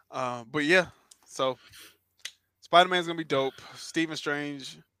 Yeah. But yeah, so Spider-Man's gonna be dope. Stephen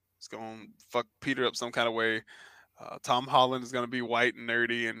Strange is gonna fuck Peter up some kind of way. Tom Holland is gonna be white and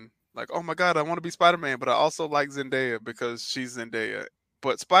nerdy and like, oh my god, I want to be Spider-Man, but I also like Zendaya because she's Zendaya.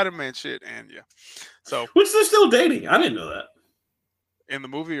 But Spider-Man shit, and so which they're still dating. I didn't know that in the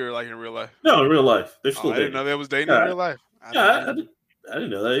movie or like in real life. No, in real life, they're still. I didn't know they was dating in real life. I didn't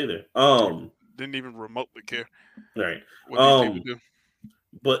know that either. Didn't even remotely care. Right. What these people do.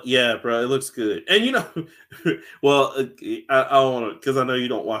 But yeah, bro, it looks good. And well, I want to because I know you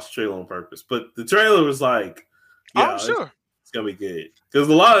don't watch the trailer on purpose, but the trailer was like, yeah, sure, it's gonna be good because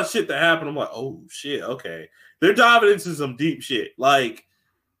a lot of shit that happened. I'm like, oh shit, okay, they're diving into some deep shit. Like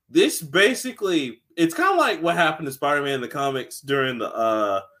this, basically, it's kind of like what happened to Spider-Man in the comics during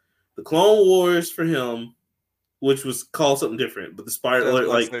the Clone Wars for him, which was called something different. But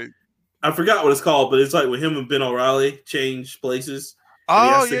the I forgot what it's called, but it's like when him and Ben O'Reilly changed places. Oh, he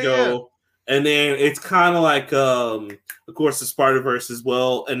has to go. And then it's kind of like, of course, the Spider-Verse as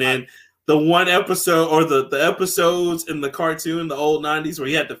well. And then the one episode or the episodes in the cartoon, the old 90s, where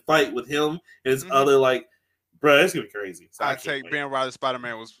he had to fight with him and his other, like, bro, it's going to be crazy. So I'd say Ben Riley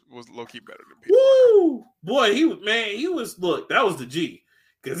Spider-Man was low-key better than Peter. Woo! Boy, look, that was the G.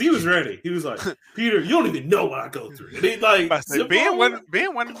 Because he was ready. He was like, Peter, you don't even know what I go through. And he like, Ben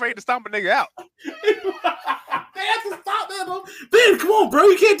wasn't afraid to stomp a nigga out. They have to stop that, bro. Ben, come on, bro.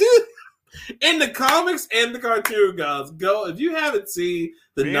 You can't do it. In the comics and the cartoon, guys, go. If you haven't seen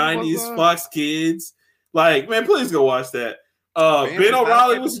the 90s Fox Kids, like, man, please go watch that. Ben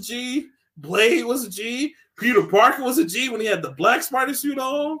O'Reilly was a G. Blade was a G. Peter Parker was a G when he had the black spider suit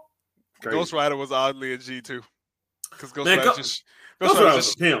on. Crazy. Ghost Rider was oddly a G, too. Because Ghost Rider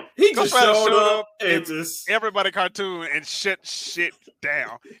just... him. He just showed up and just everybody cartoon and shut shit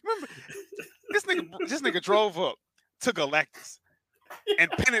down. Remember, this nigga drove up to Galactus and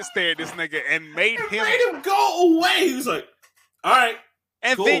Penance stared this nigga and made him go away. He was like, all right.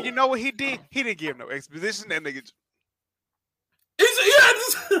 And cool. then you know what he did? He didn't give no exposition. That nigga.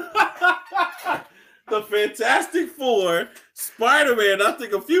 The Fantastic Four, Spider-Man. I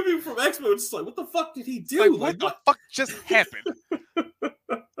think a few people from X-Men were just like, what the fuck did he do? Like, what the fuck just happened?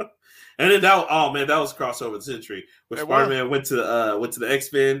 And then that was crossover century where Spider-Man went to the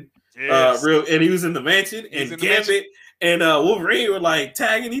X-Men. Yes. And he was in the mansion, and Gambit and Wolverine were like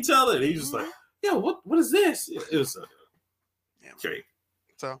tagging each other, and he was just like, "Yo, what is this?" It was great.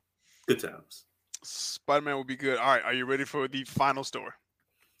 So good times. Spider-Man will be good. All right, are you ready for the final story?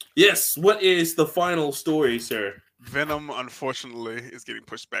 Yes. What is the final story, sir? Venom, unfortunately, is getting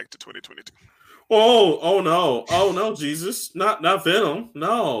pushed back to 2022. Oh no, Jesus, not Venom.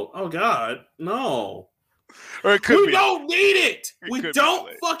 No, oh God, no. Or it could we don't need it. We don't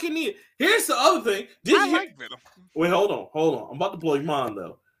fucking need it. Here's the other thing. Like Venom. Wait, hold on. I'm about to blow your mind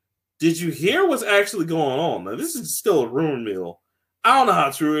though. Did you hear what's actually going on? Now, this is still a rumor mill. I don't know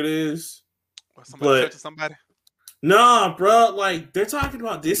how true it is. Somebody touching somebody? Nah, bro. Like, they're talking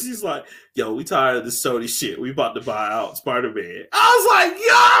about Disney's like, yo, we tired of this Sony shit. We about to buy out Spider-Man. I was like,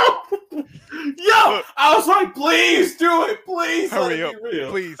 yo, I was like, please do it. Please hurry up.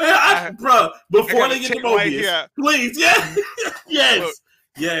 Real. Please. Bro, before they get the Mobius. Please, yeah. Yes. Look,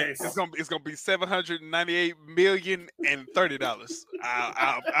 yes. It's gonna be $798,030.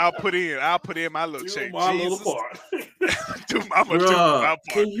 I'll put in my little check. My little part. Part.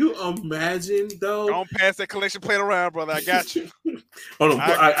 Can you imagine though? Don't pass that collection plate around, brother. I got you. Hold on,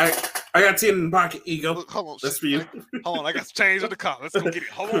 I got 10 in the pocket. Ego. Look, hold on, that's for you. Hold on, I got some change in the car. Let's go get it.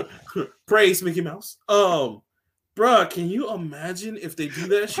 Hold on. Praise Mickey Mouse. Bruh, can you imagine if they do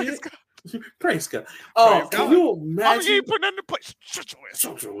that shit? Praise God. Can you imagine? You ain't putting that in the place. Shut your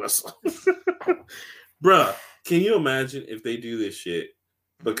ass. Bruh, can you imagine if they do this shit?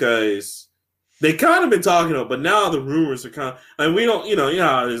 Because they kind of been talking about, but now the rumors are kind of, and we don't, you know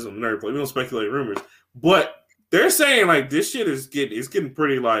how it is on Nerd Play. We don't speculate rumors, but they're saying like this shit is getting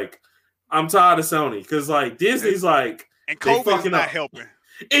pretty like, I'm tired of Sony because like Disney's like, and COVID's not helping.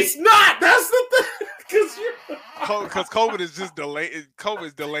 It's not. That's the thing. Because COVID is just delaying.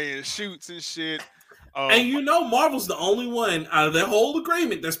 COVID's delaying shoots and shit. And you know, Marvel's the only one out of their whole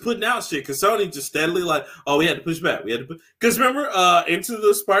agreement that's putting out shit. Because Sony just steadily like, oh, we had to push back. Because remember, Into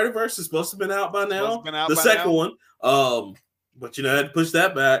the Spider-Verse is supposed to have been out by now. The second one. But you know, had to push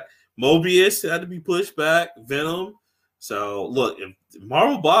that back. Mobius had to be pushed back. Venom. So look, if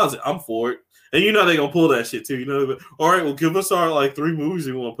Marvel buys it, I'm for it. And you know they're gonna pull that shit too. You know, all right, well, give us our like 3 movies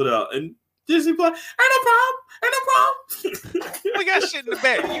we want to put out, and Disney play. Ain't no problem. We got shit in the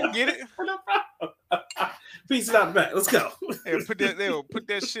back. You get it? No problem. Piece it out the back. Let's go. They'll put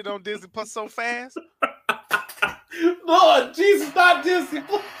that shit on Disney Plus so fast. Lord Jesus, not Disney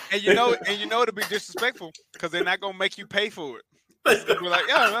Plus. And you know it'll be disrespectful because they're not gonna make you pay for it. We're like,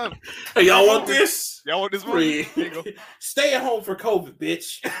 yeah, hey, y'all want this? Y'all want this movie? Stay at home for COVID,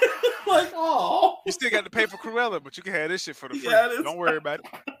 bitch. Like, oh, you still got to pay for Cruella, but you can have this shit for the free. Don't worry about it.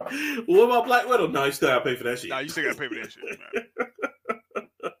 What about Black Widow? No, you still got to pay for that shit. No, you still got to pay for that shit,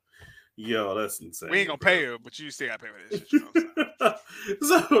 man. Yo, that's insane. We ain't gonna pay her, but you still got to pay for that shit. You know what I'm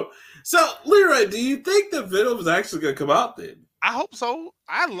so Leroy, do you think the Venom is actually gonna come out then? I hope so.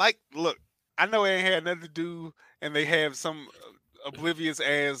 Look, I know it ain't had nothing to do, and they have some oblivious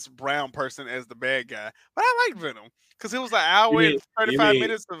ass brown person as the bad guy, but I like Venom because it was an hour and 35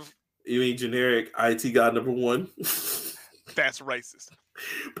 minutes of. You mean generic IT guy number 1? That's racist.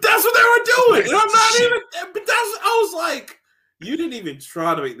 But that's what they were doing. And I'm not even. But I was like, you didn't even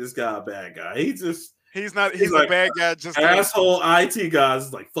try to make this guy a bad guy. He's not. He's like, a bad guy. Just asshole IT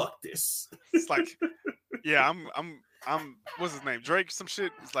guys like fuck this. It's like, yeah, I'm. What's his name? Drake. Some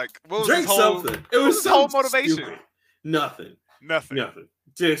shit. It's like what was Drake his whole, something. It was his whole motivation. Stupid. Nothing.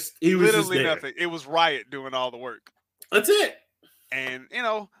 Just he was literally just nothing. It was Riot doing all the work. That's it. And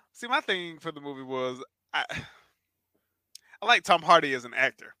see, my thing for the movie was I like Tom Hardy as an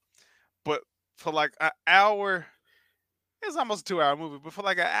actor, but for like an hour, it's almost a 2-hour movie. But for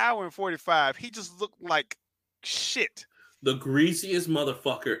like an hour and 45, he just looked like shit. The greasiest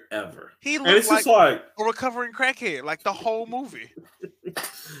motherfucker ever. He looked like a recovering crackhead, like the whole movie.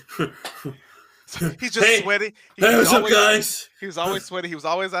 He's just sweaty. What's up, guys? He was always sweaty. He was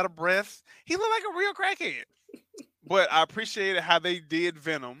always out of breath. He looked like a real crackhead. But I appreciated how they did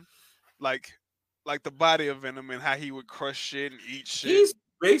Venom, like the body of Venom and how he would crush shit and eat shit. He's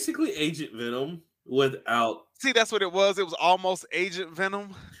basically Agent Venom without. See, that's what it was. It was almost Agent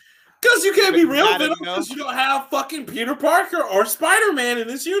Venom. Because you can't be real Not Venom enough. because you don't have fucking Peter Parker or Spider-Man in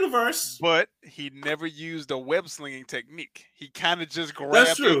this universe. But he never used a web slinging technique. He kind of just That's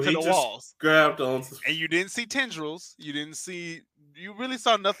grabbed true. into He the just walls. grabbed on. And you didn't see tendrils. You really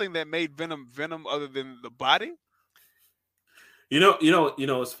saw nothing that made Venom other than the body. You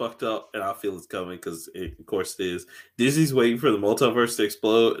know what's fucked up, and I feel it's coming because, of course, it is. Disney's waiting for the multiverse to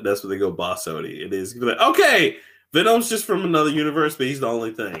explode. And that's when they go boss Sony. It is like, okay, Venom's just from another universe, but he's the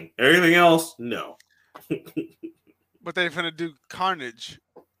only thing. Everything else, no. But they're gonna do Carnage.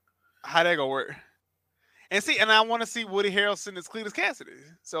 How that gonna work? And I want to see Woody Harrelson as Cletus Cassidy.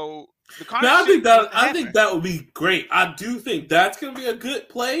 So the Carnage. Now, I think that would be great. I do think that's gonna be a good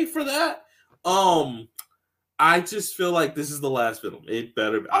play for that. I just feel like this is the last Venom. It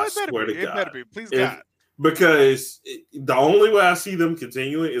better be. I swear to God. It better be. Please, God. Because the only way I see them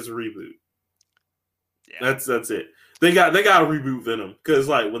continuing is a reboot. Yeah. That's it. They got to reboot Venom. Because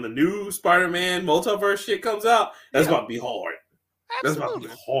like when the new Spider-Man multiverse shit comes out, that's about to be hard. Absolutely. That's about to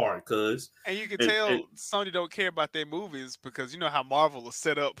be hard, cuz. And you can tell Sony don't care about their movies because you know how Marvel is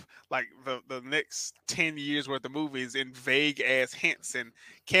set up like the next 10 years worth of movies in vague ass hints and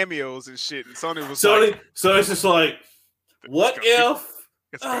cameos and shit. And Sony was so it's just like, what if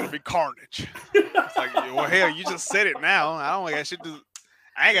it's gonna be Carnage? It's like, well, hell, you just said it now. I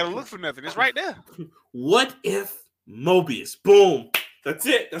ain't gotta look for nothing. It's right there. What if Mobius? Boom. That's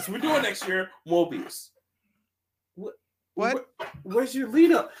it. That's what we're doing next year. Mobius. What? Where's your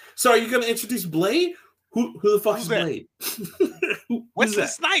lead up? So are you going to introduce Blade? Who the fuck is Blade? Wesley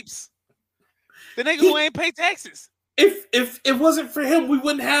Snipes. The nigga who ain't pay taxes. If it wasn't for him, we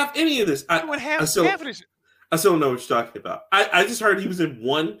wouldn't have any of this. I still don't know what you're talking about. I just heard he was in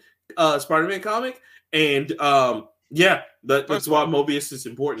one Spider-Man comic, and that's why Mobius is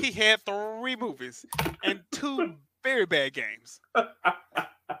important. He had 3 movies and 2 very bad games.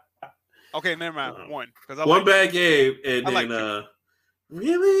 Okay, never mind. One bad game, and then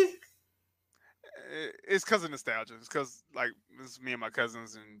really, it's because of nostalgia. It's because like this is me and my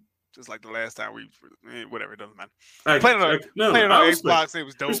cousins, and just like the last time whatever, it doesn't matter. Playing on Xbox, it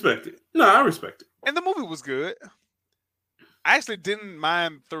was dope. Respect it. No, I respect it. And the movie was good. I actually didn't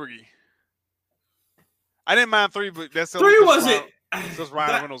mind 3. I didn't mind 3, but that's 3 wasn't. Because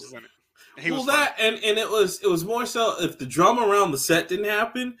Ryan Reynolds was in it. And it was more so if the drama around the set didn't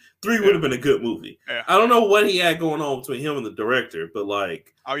happen, 3 would have been a good movie. Yeah. I don't know what he had going on between him and the director, but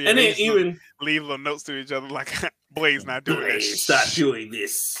like, and then even leave little notes to each other like, Blade's not doing this. Stop doing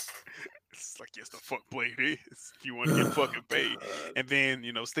this. It's like, yes, the fuck Blade is. If you want to get fucking paid, and then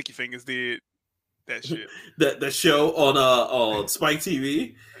Sticky Fingers did that shit. the show on Spike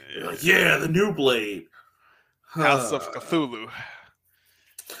TV. Yeah, the new Blade. House of Cthulhu.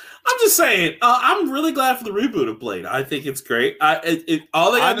 I'm just saying, I'm really glad for the reboot of Blade. I think it's great. All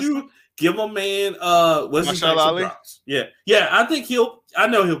they gotta do, give my man, what's his name? Ali? Yeah. I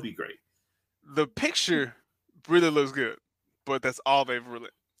know he'll be great. The picture really looks good, but that's all they've really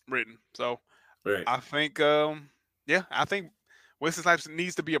written. So right. I think, I think Wesley Snipes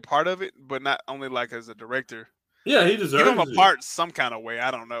needs to be a part of it, but not only like as a director. Yeah, he deserves it. Give him a part some kind of way. I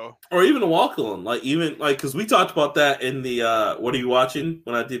don't know. Or even a walk-on. Because we talked about that in the What Are You Watching?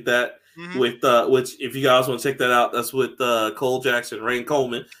 When I did that with, which if you guys want to check that out, that's with Cole Jackson, Rain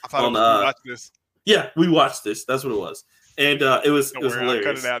Coleman. I thought we watched this. Yeah, we watched this. That's what it was. And it was hilarious.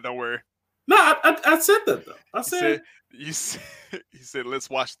 Cut it out. Don't worry. No, I said that, though. I said... You said, let's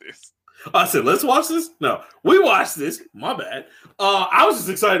watch this. I said, let's watch this? No, we watched this. My bad. I was just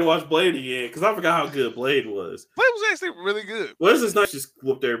excited to watch Blade again because I forgot how good Blade was. Blade was actually really good. Wesley Snipes just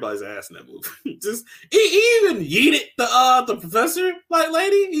whooped everybody's ass in that movie. Just he even yeeted the professor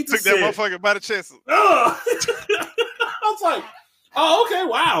lady. He just took that motherfucker by the chest. Oh. I was like, oh, okay,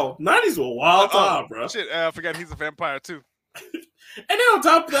 wow. 90s were a wild time, bro. Shit, I forgot he's a vampire too. And then on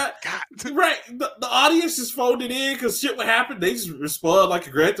top of that, right, the audience just folded in because shit would happen. They just respond like a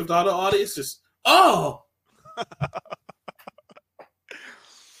Grand Theft Auto audience. Just, oh.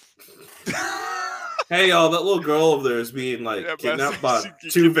 Hey, y'all, that little girl over there is being kidnapped by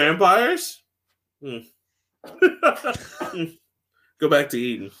 2 vampires. Go back to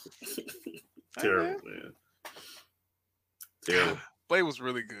Eden. Terrible, man. Terrible. Blade was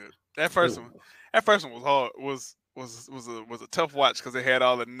really good. That first one was hard. Was a tough watch because it had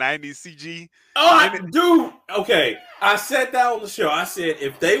all the 90s CG. Dude, okay. I said that on the show. I said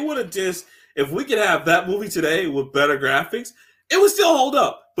if we could have that movie today with better graphics, it would still hold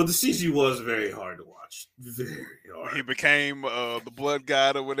up, but the CG was very hard to watch. Very hard. He became the blood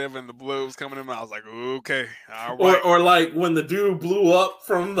god or whatever, and the blood was coming in. I was like, okay, all right. Or like when the dude blew up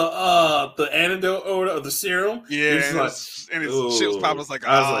from the antidote or the serum. Yeah, and, like, his shit was popping. I was like,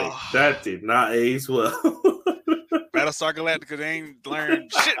 that did not age well. Battlestar Galactica, they ain't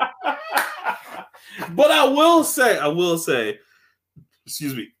learned shit. But I will say,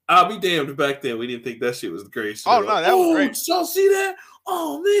 excuse me, I'll be damned if back then we didn't think that shit was the greatest. Oh, no, that was great. Did y'all see that?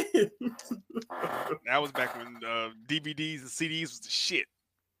 Oh, man. That was back when DVDs and CDs was the shit.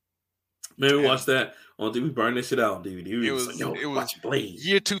 Man, we watched that on DVD. We burned that shit out on DVD. It was watch Blade.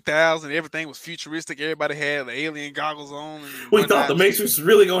 Year 2000. Everything was futuristic. Everybody had the alien goggles on. We thought the Matrix was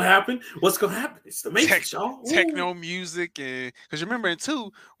really going to happen. What's going to happen? It's the Matrix, y'all. Techno music. Because you remember in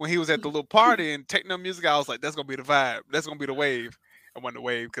 2, when he was at the little party and techno music, I was like, that's going to be the vibe. That's going to be the wave. I wasn't the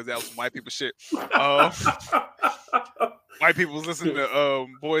wave because that was some white people shit. White people was listening to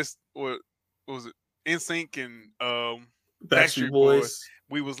boys, what was it? NSYNC and Backstreet Boys.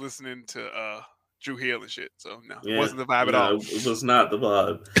 We was listening to Drew Hill and shit. So no, it wasn't the vibe at all. It was not the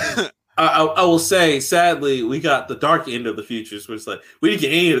vibe. I will say, sadly, we got the dark end of the futures, where it's like we didn't get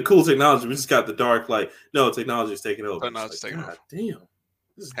any of the cool technology. We just got the dark, like, no, technology is taking over. Technology is taking over. Damn.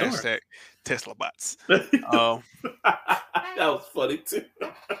 This is Hashtag dark. Tesla bots. That was funny too.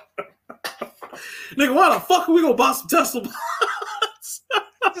 Nigga, why the fuck are we gonna buy some Tesla bots?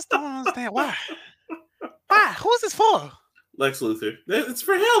 I just don't understand why. Why? Who is this for? Lex Luthor. It's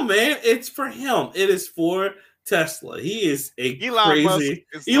for him, man. It's for him. It is for Tesla. He is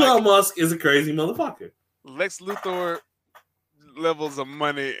Elon Musk is a crazy motherfucker. Lex Luthor levels of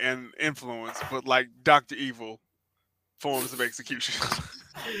money and influence, but like Dr. Evil forms of execution.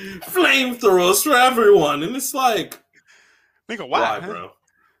 Flamethrowers for everyone. And it's like, nigga, why bro?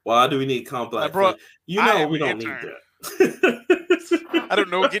 Why do we need complex? Like, bro, we don't need that. I don't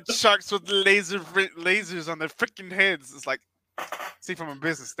know. Get sharks with lasers on their freaking heads. It's like, see, from a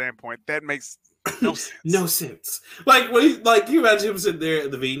business standpoint, that makes no sense. No sense. Like, you imagine him sitting there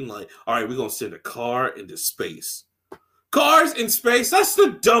at the meeting, like, all right, we're gonna send a car into space. Cars in space? That's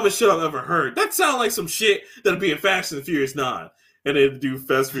the dumbest shit I've ever heard. That sounds like some shit that'd be in Fast and the Furious 9. And then do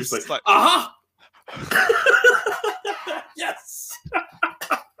Fast and Furious like, aha! Yes!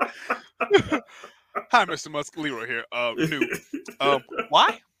 Hi, Mr. Musk. Leroy here. New.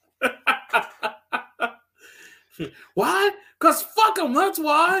 Why? Why? Because fuck them. That's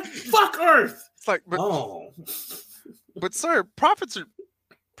why. Fuck Earth. It's like, but sir, profits are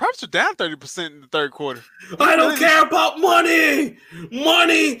down 30% in the third quarter. I don't care about money.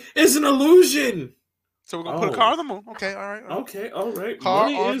 Money is an illusion. So we're gonna put a car on the moon. Okay, all right. Okay, all right. Car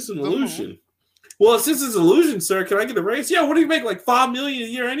money is an illusion. Well, since it's an illusion, sir, can I get a raise? Yeah. What do you make? Like $5 million a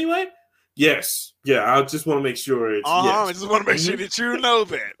year anyway? Yes. Yeah. I just want to make sure it's. Yes. I just want to make sure that you know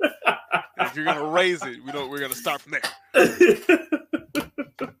that. If you're gonna raise it, we're gonna start from there. I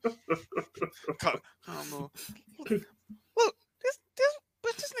don't know. Look, this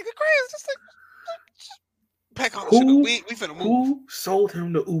nigga crazy. Just like pack all the shit. We finna move. Who sold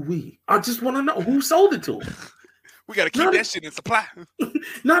him the ooh-wee? I just want to know who sold it to him. We gotta keep that shit in supply.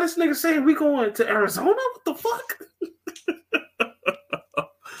 Now this nigga saying we going to Arizona? What the fuck?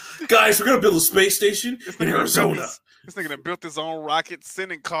 Guys, we're gonna build a space station in Arizona. This nigga done built his own rocket,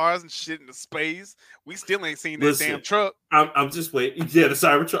 sending cars and shit into space. We still ain't seen that damn truck. I'm just waiting. Yeah, the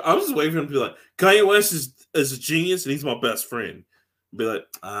Cybertruck. I'm just waiting for him to be like, Kanye West is a genius and he's my best friend. Be like,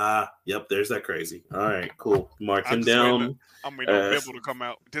 yep, there's that crazy. All right, cool. Mark him down. I'm waiting on Bebop to come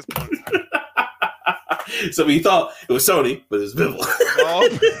out at this point. So he thought it was Sony, but it's Bebop.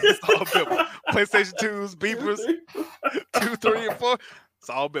 It's all Bebop. PlayStation 2s, beepers, 2, 3, and 4. It's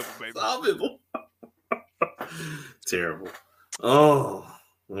all Bebop, baby. It's all Bebop. Terrible. Oh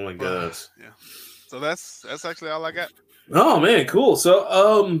my gosh. Yeah. So that's actually all I got. Oh man, cool.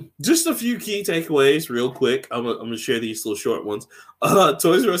 So just a few key takeaways real quick. I'm gonna share these little short ones.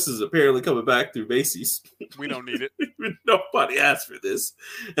 Toys R Us is apparently coming back through Macy's. We don't need it. Nobody asked for this.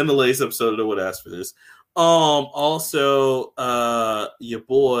 And the latest episode of No One Asked for This. Also your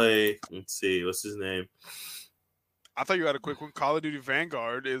boy, let's see, what's his name? I thought you had a quick one. Call of Duty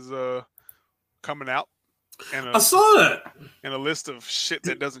Vanguard is coming out. I saw that. And a list of shit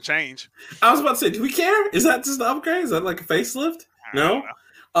that doesn't change. I was about to say, do we care? Is that just an upgrade? Is that like a facelift? No?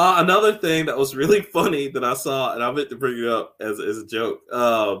 Another thing that was really funny that I saw, and I meant to bring it up as a joke.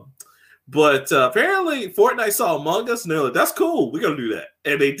 But apparently Fortnite saw Among Us, and they're like, that's cool. We're going to do that.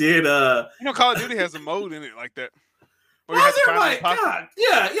 And they did. Call of Duty has a mode in it like that. Why is everybody? God,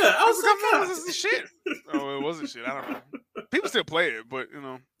 yeah. I was like, this is shit. Oh, it wasn't shit. I don't know. People still play it, but,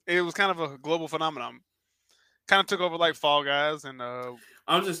 it was kind of a global phenomenon. kind of took over like Fall Guys and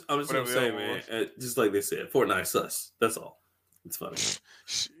I'm just gonna say, man, just like they said, Fortnite sus. That's all. It's funny.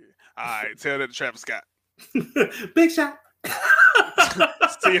 Shit. All right, tell that to Travis Scott. Big shot.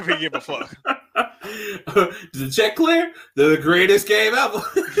 See if he give a fuck. Did the check clear? They're the greatest game ever.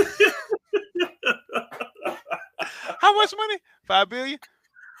 How much money? $5 billion.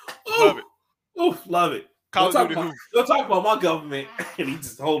 Ooh, Love it. Ooh, love it. Call of Duty. Don't talk about my government, and he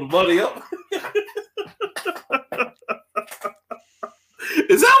just hold the money up.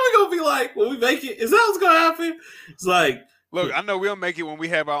 Is that what we gonna be like when we make it? Is that what's gonna happen? It's like, look, I know we'll make it when we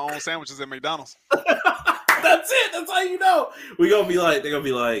have our own sandwiches at McDonald's. That's it. That's how you know. They're gonna be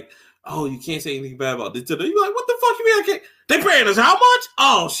like, oh, you can't say anything bad about Nintendo. You like, what the fuck you mean I can't? They paying us how much?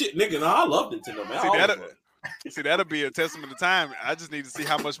 Oh shit, nigga, no, I love Nintendo, man. See, that'll be a testament to time. I just need to see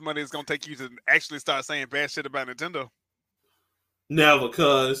how much money it's gonna take you to actually start saying bad shit about Nintendo. Never,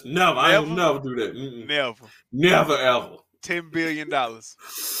 cuz. Never. I will never do that. Never. Never ever. $10 billion.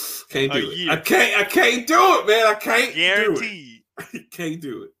 Can't do it. I can't do it, man. I can't Guaranteed. do it. Can't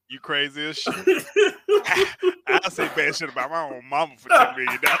do it. You crazy as shit. I'll say bad shit about my own mama for $10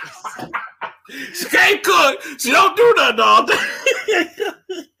 million. She can't cook. She don't do nothing all day.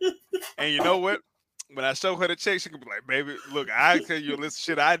 And you know what? When I show her the check, she can be like, baby, look, I tell you a list of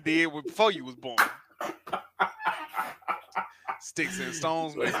shit I did before you was born. Sticks and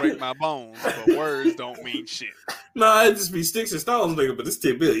stones may break my bones, but words don't mean shit. Nah, it just be sticks and stones, nigga, but it's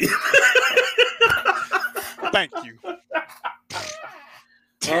 $10 billion. Thank you.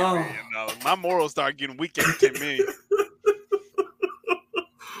 $10 million. My morals start getting weak at $10 million.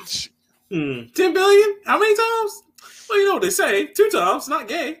 10 billion? How many times? Well, you know what they say. 2 times, not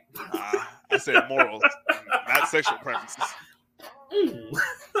gay. I said morals, not sexual preferences.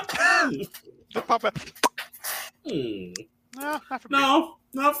 Just pop out. No, not for me. No,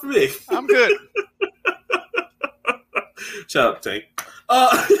 not for me. I'm good. Shout out to Tank.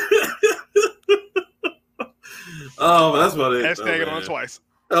 But that's about it. Hashtag it on twice.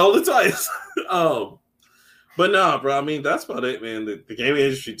 Only twice. But nah, bro. I mean, that's about it, man. The gaming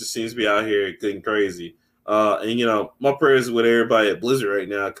industry just seems to be out here getting crazy. And you know, my prayers with everybody at Blizzard right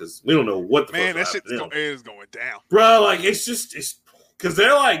now because we don't know what the man. fuck That shit is going down, bro. Like it's because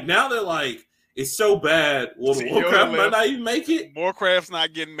they're like it's so bad. World of Warcraft might not even make it. Warcraft's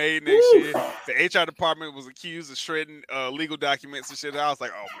not getting made next year. The HR department was accused of shredding legal documents and shit. I was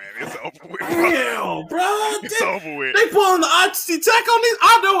like, oh man, it's over with. Damn, bro. It's over with. They pulling the ITC Tech on this.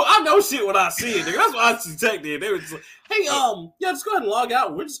 I know shit when I see it. Nigga. That's what ITC Tech did. They were just like, hey, yeah, just go ahead and log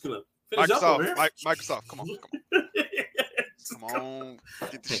out. We're just gonna finish up over here. Microsoft, come on. Come on,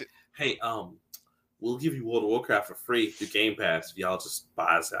 get the shit. Hey, we'll give you World of Warcraft for free through Game Pass if y'all just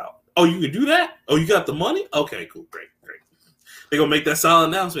buy us out. Oh, you can do that? Oh, you got the money? Okay, cool, great. They're gonna make that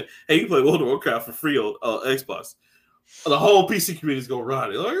silent announcement. Hey, you play World of Warcraft for free on Xbox. The whole PC community is gonna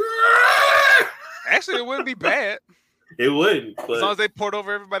run it. Like, actually, it wouldn't be bad. It wouldn't. But as long as they port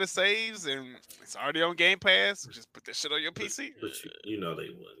over everybody's saves and it's already on Game Pass, just put that shit on your PC. But you know they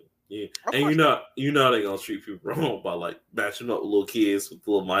wouldn't. Yeah. And you know they gonna treat people wrong by like matching up with little kids with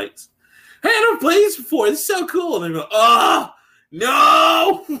little mics. Hey, I never played this before. This is so cool. And they're like,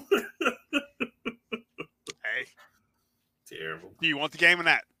 no. Hey. Terrible. Do you want the game or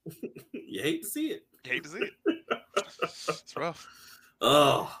not? You hate to see it. It's rough.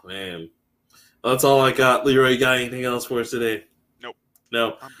 Oh, man. That's all I got. Leroy, got anything else for us today? Nope.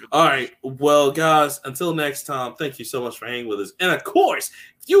 No. All right. Well, guys, until next time, thank you so much for hanging with us. And, of course,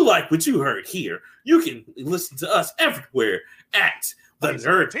 if you like what you heard here, you can listen to us everywhere at The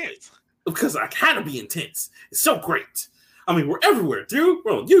Nerd Pit. Because I gotta be intense. It's so great. I mean, we're everywhere, dude.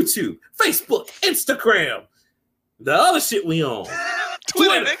 We're on YouTube, Facebook, Instagram. The other shit we on.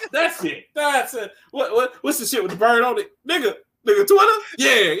 Twitter. That's it. What's the shit with the bird on it? Nigga, Twitter?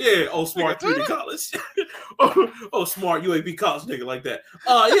 Yeah. Oh, smart 3D college. oh, smart UAB college nigga like that.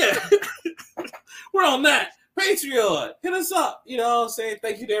 Yeah. We're on that. Patreon. Hit us up. You know what I'm saying?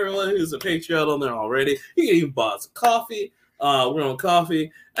 Thank you to everyone who's a Patreon on there already. You can even buy some coffee. We're on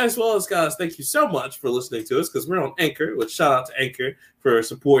coffee. As well as, guys, thank you so much for listening to us because we're on Anchor, which shout out to Anchor for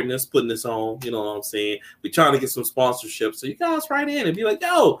supporting us, putting this on. You know what I'm saying? We're trying to get some sponsorship. So you guys write in and be like,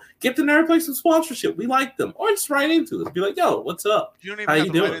 yo, get the Nerd Play some sponsorship. We like them. Or just write into us. Be like, yo, what's up? You don't even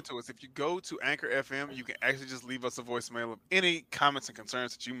have to write into us. If you go to Anchor FM, you can actually just leave us a voicemail of any comments and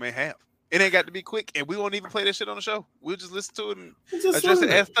concerns that you may have. It ain't got to be quick, and we won't even play this shit on the show. We'll just listen to it and address it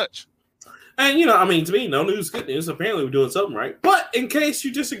as such. And, to me, no news is good news. Apparently, we're doing something right. But in case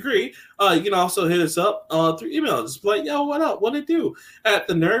you disagree, you can also hit us up through email. Just be like, yo, what up? What it do? At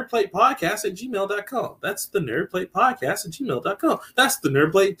thenerdplatepodcast@gmail.com. That's thenerdplatepodcast@gmail.com. That's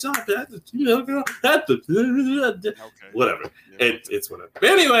thenerdplatepodcast@gmail.com. Whatever. Yeah. It's whatever. But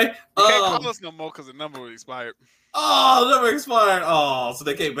anyway. You can't call us no more because the number expired. Oh, the number expired. Oh, so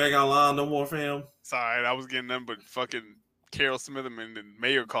they can't bang online no more, fam? Sorry, I was getting them, but fucking Carol Smitherman and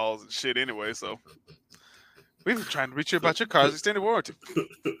Mayor calls and shit anyway, so we've been trying to reach you about your car's extended warranty.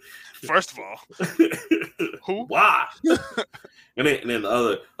 First of all, who? Why? and then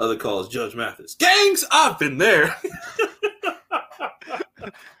the other calls, Judge Mathis. Gangs, I've been there.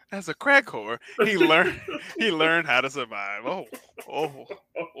 As a crack whore, he learned how to survive.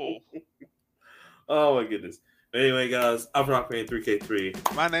 Oh my goodness. Anyway, guys, I'm Rockman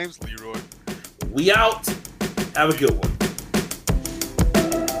 3K3. My name's Leroy. We out. Have a good one.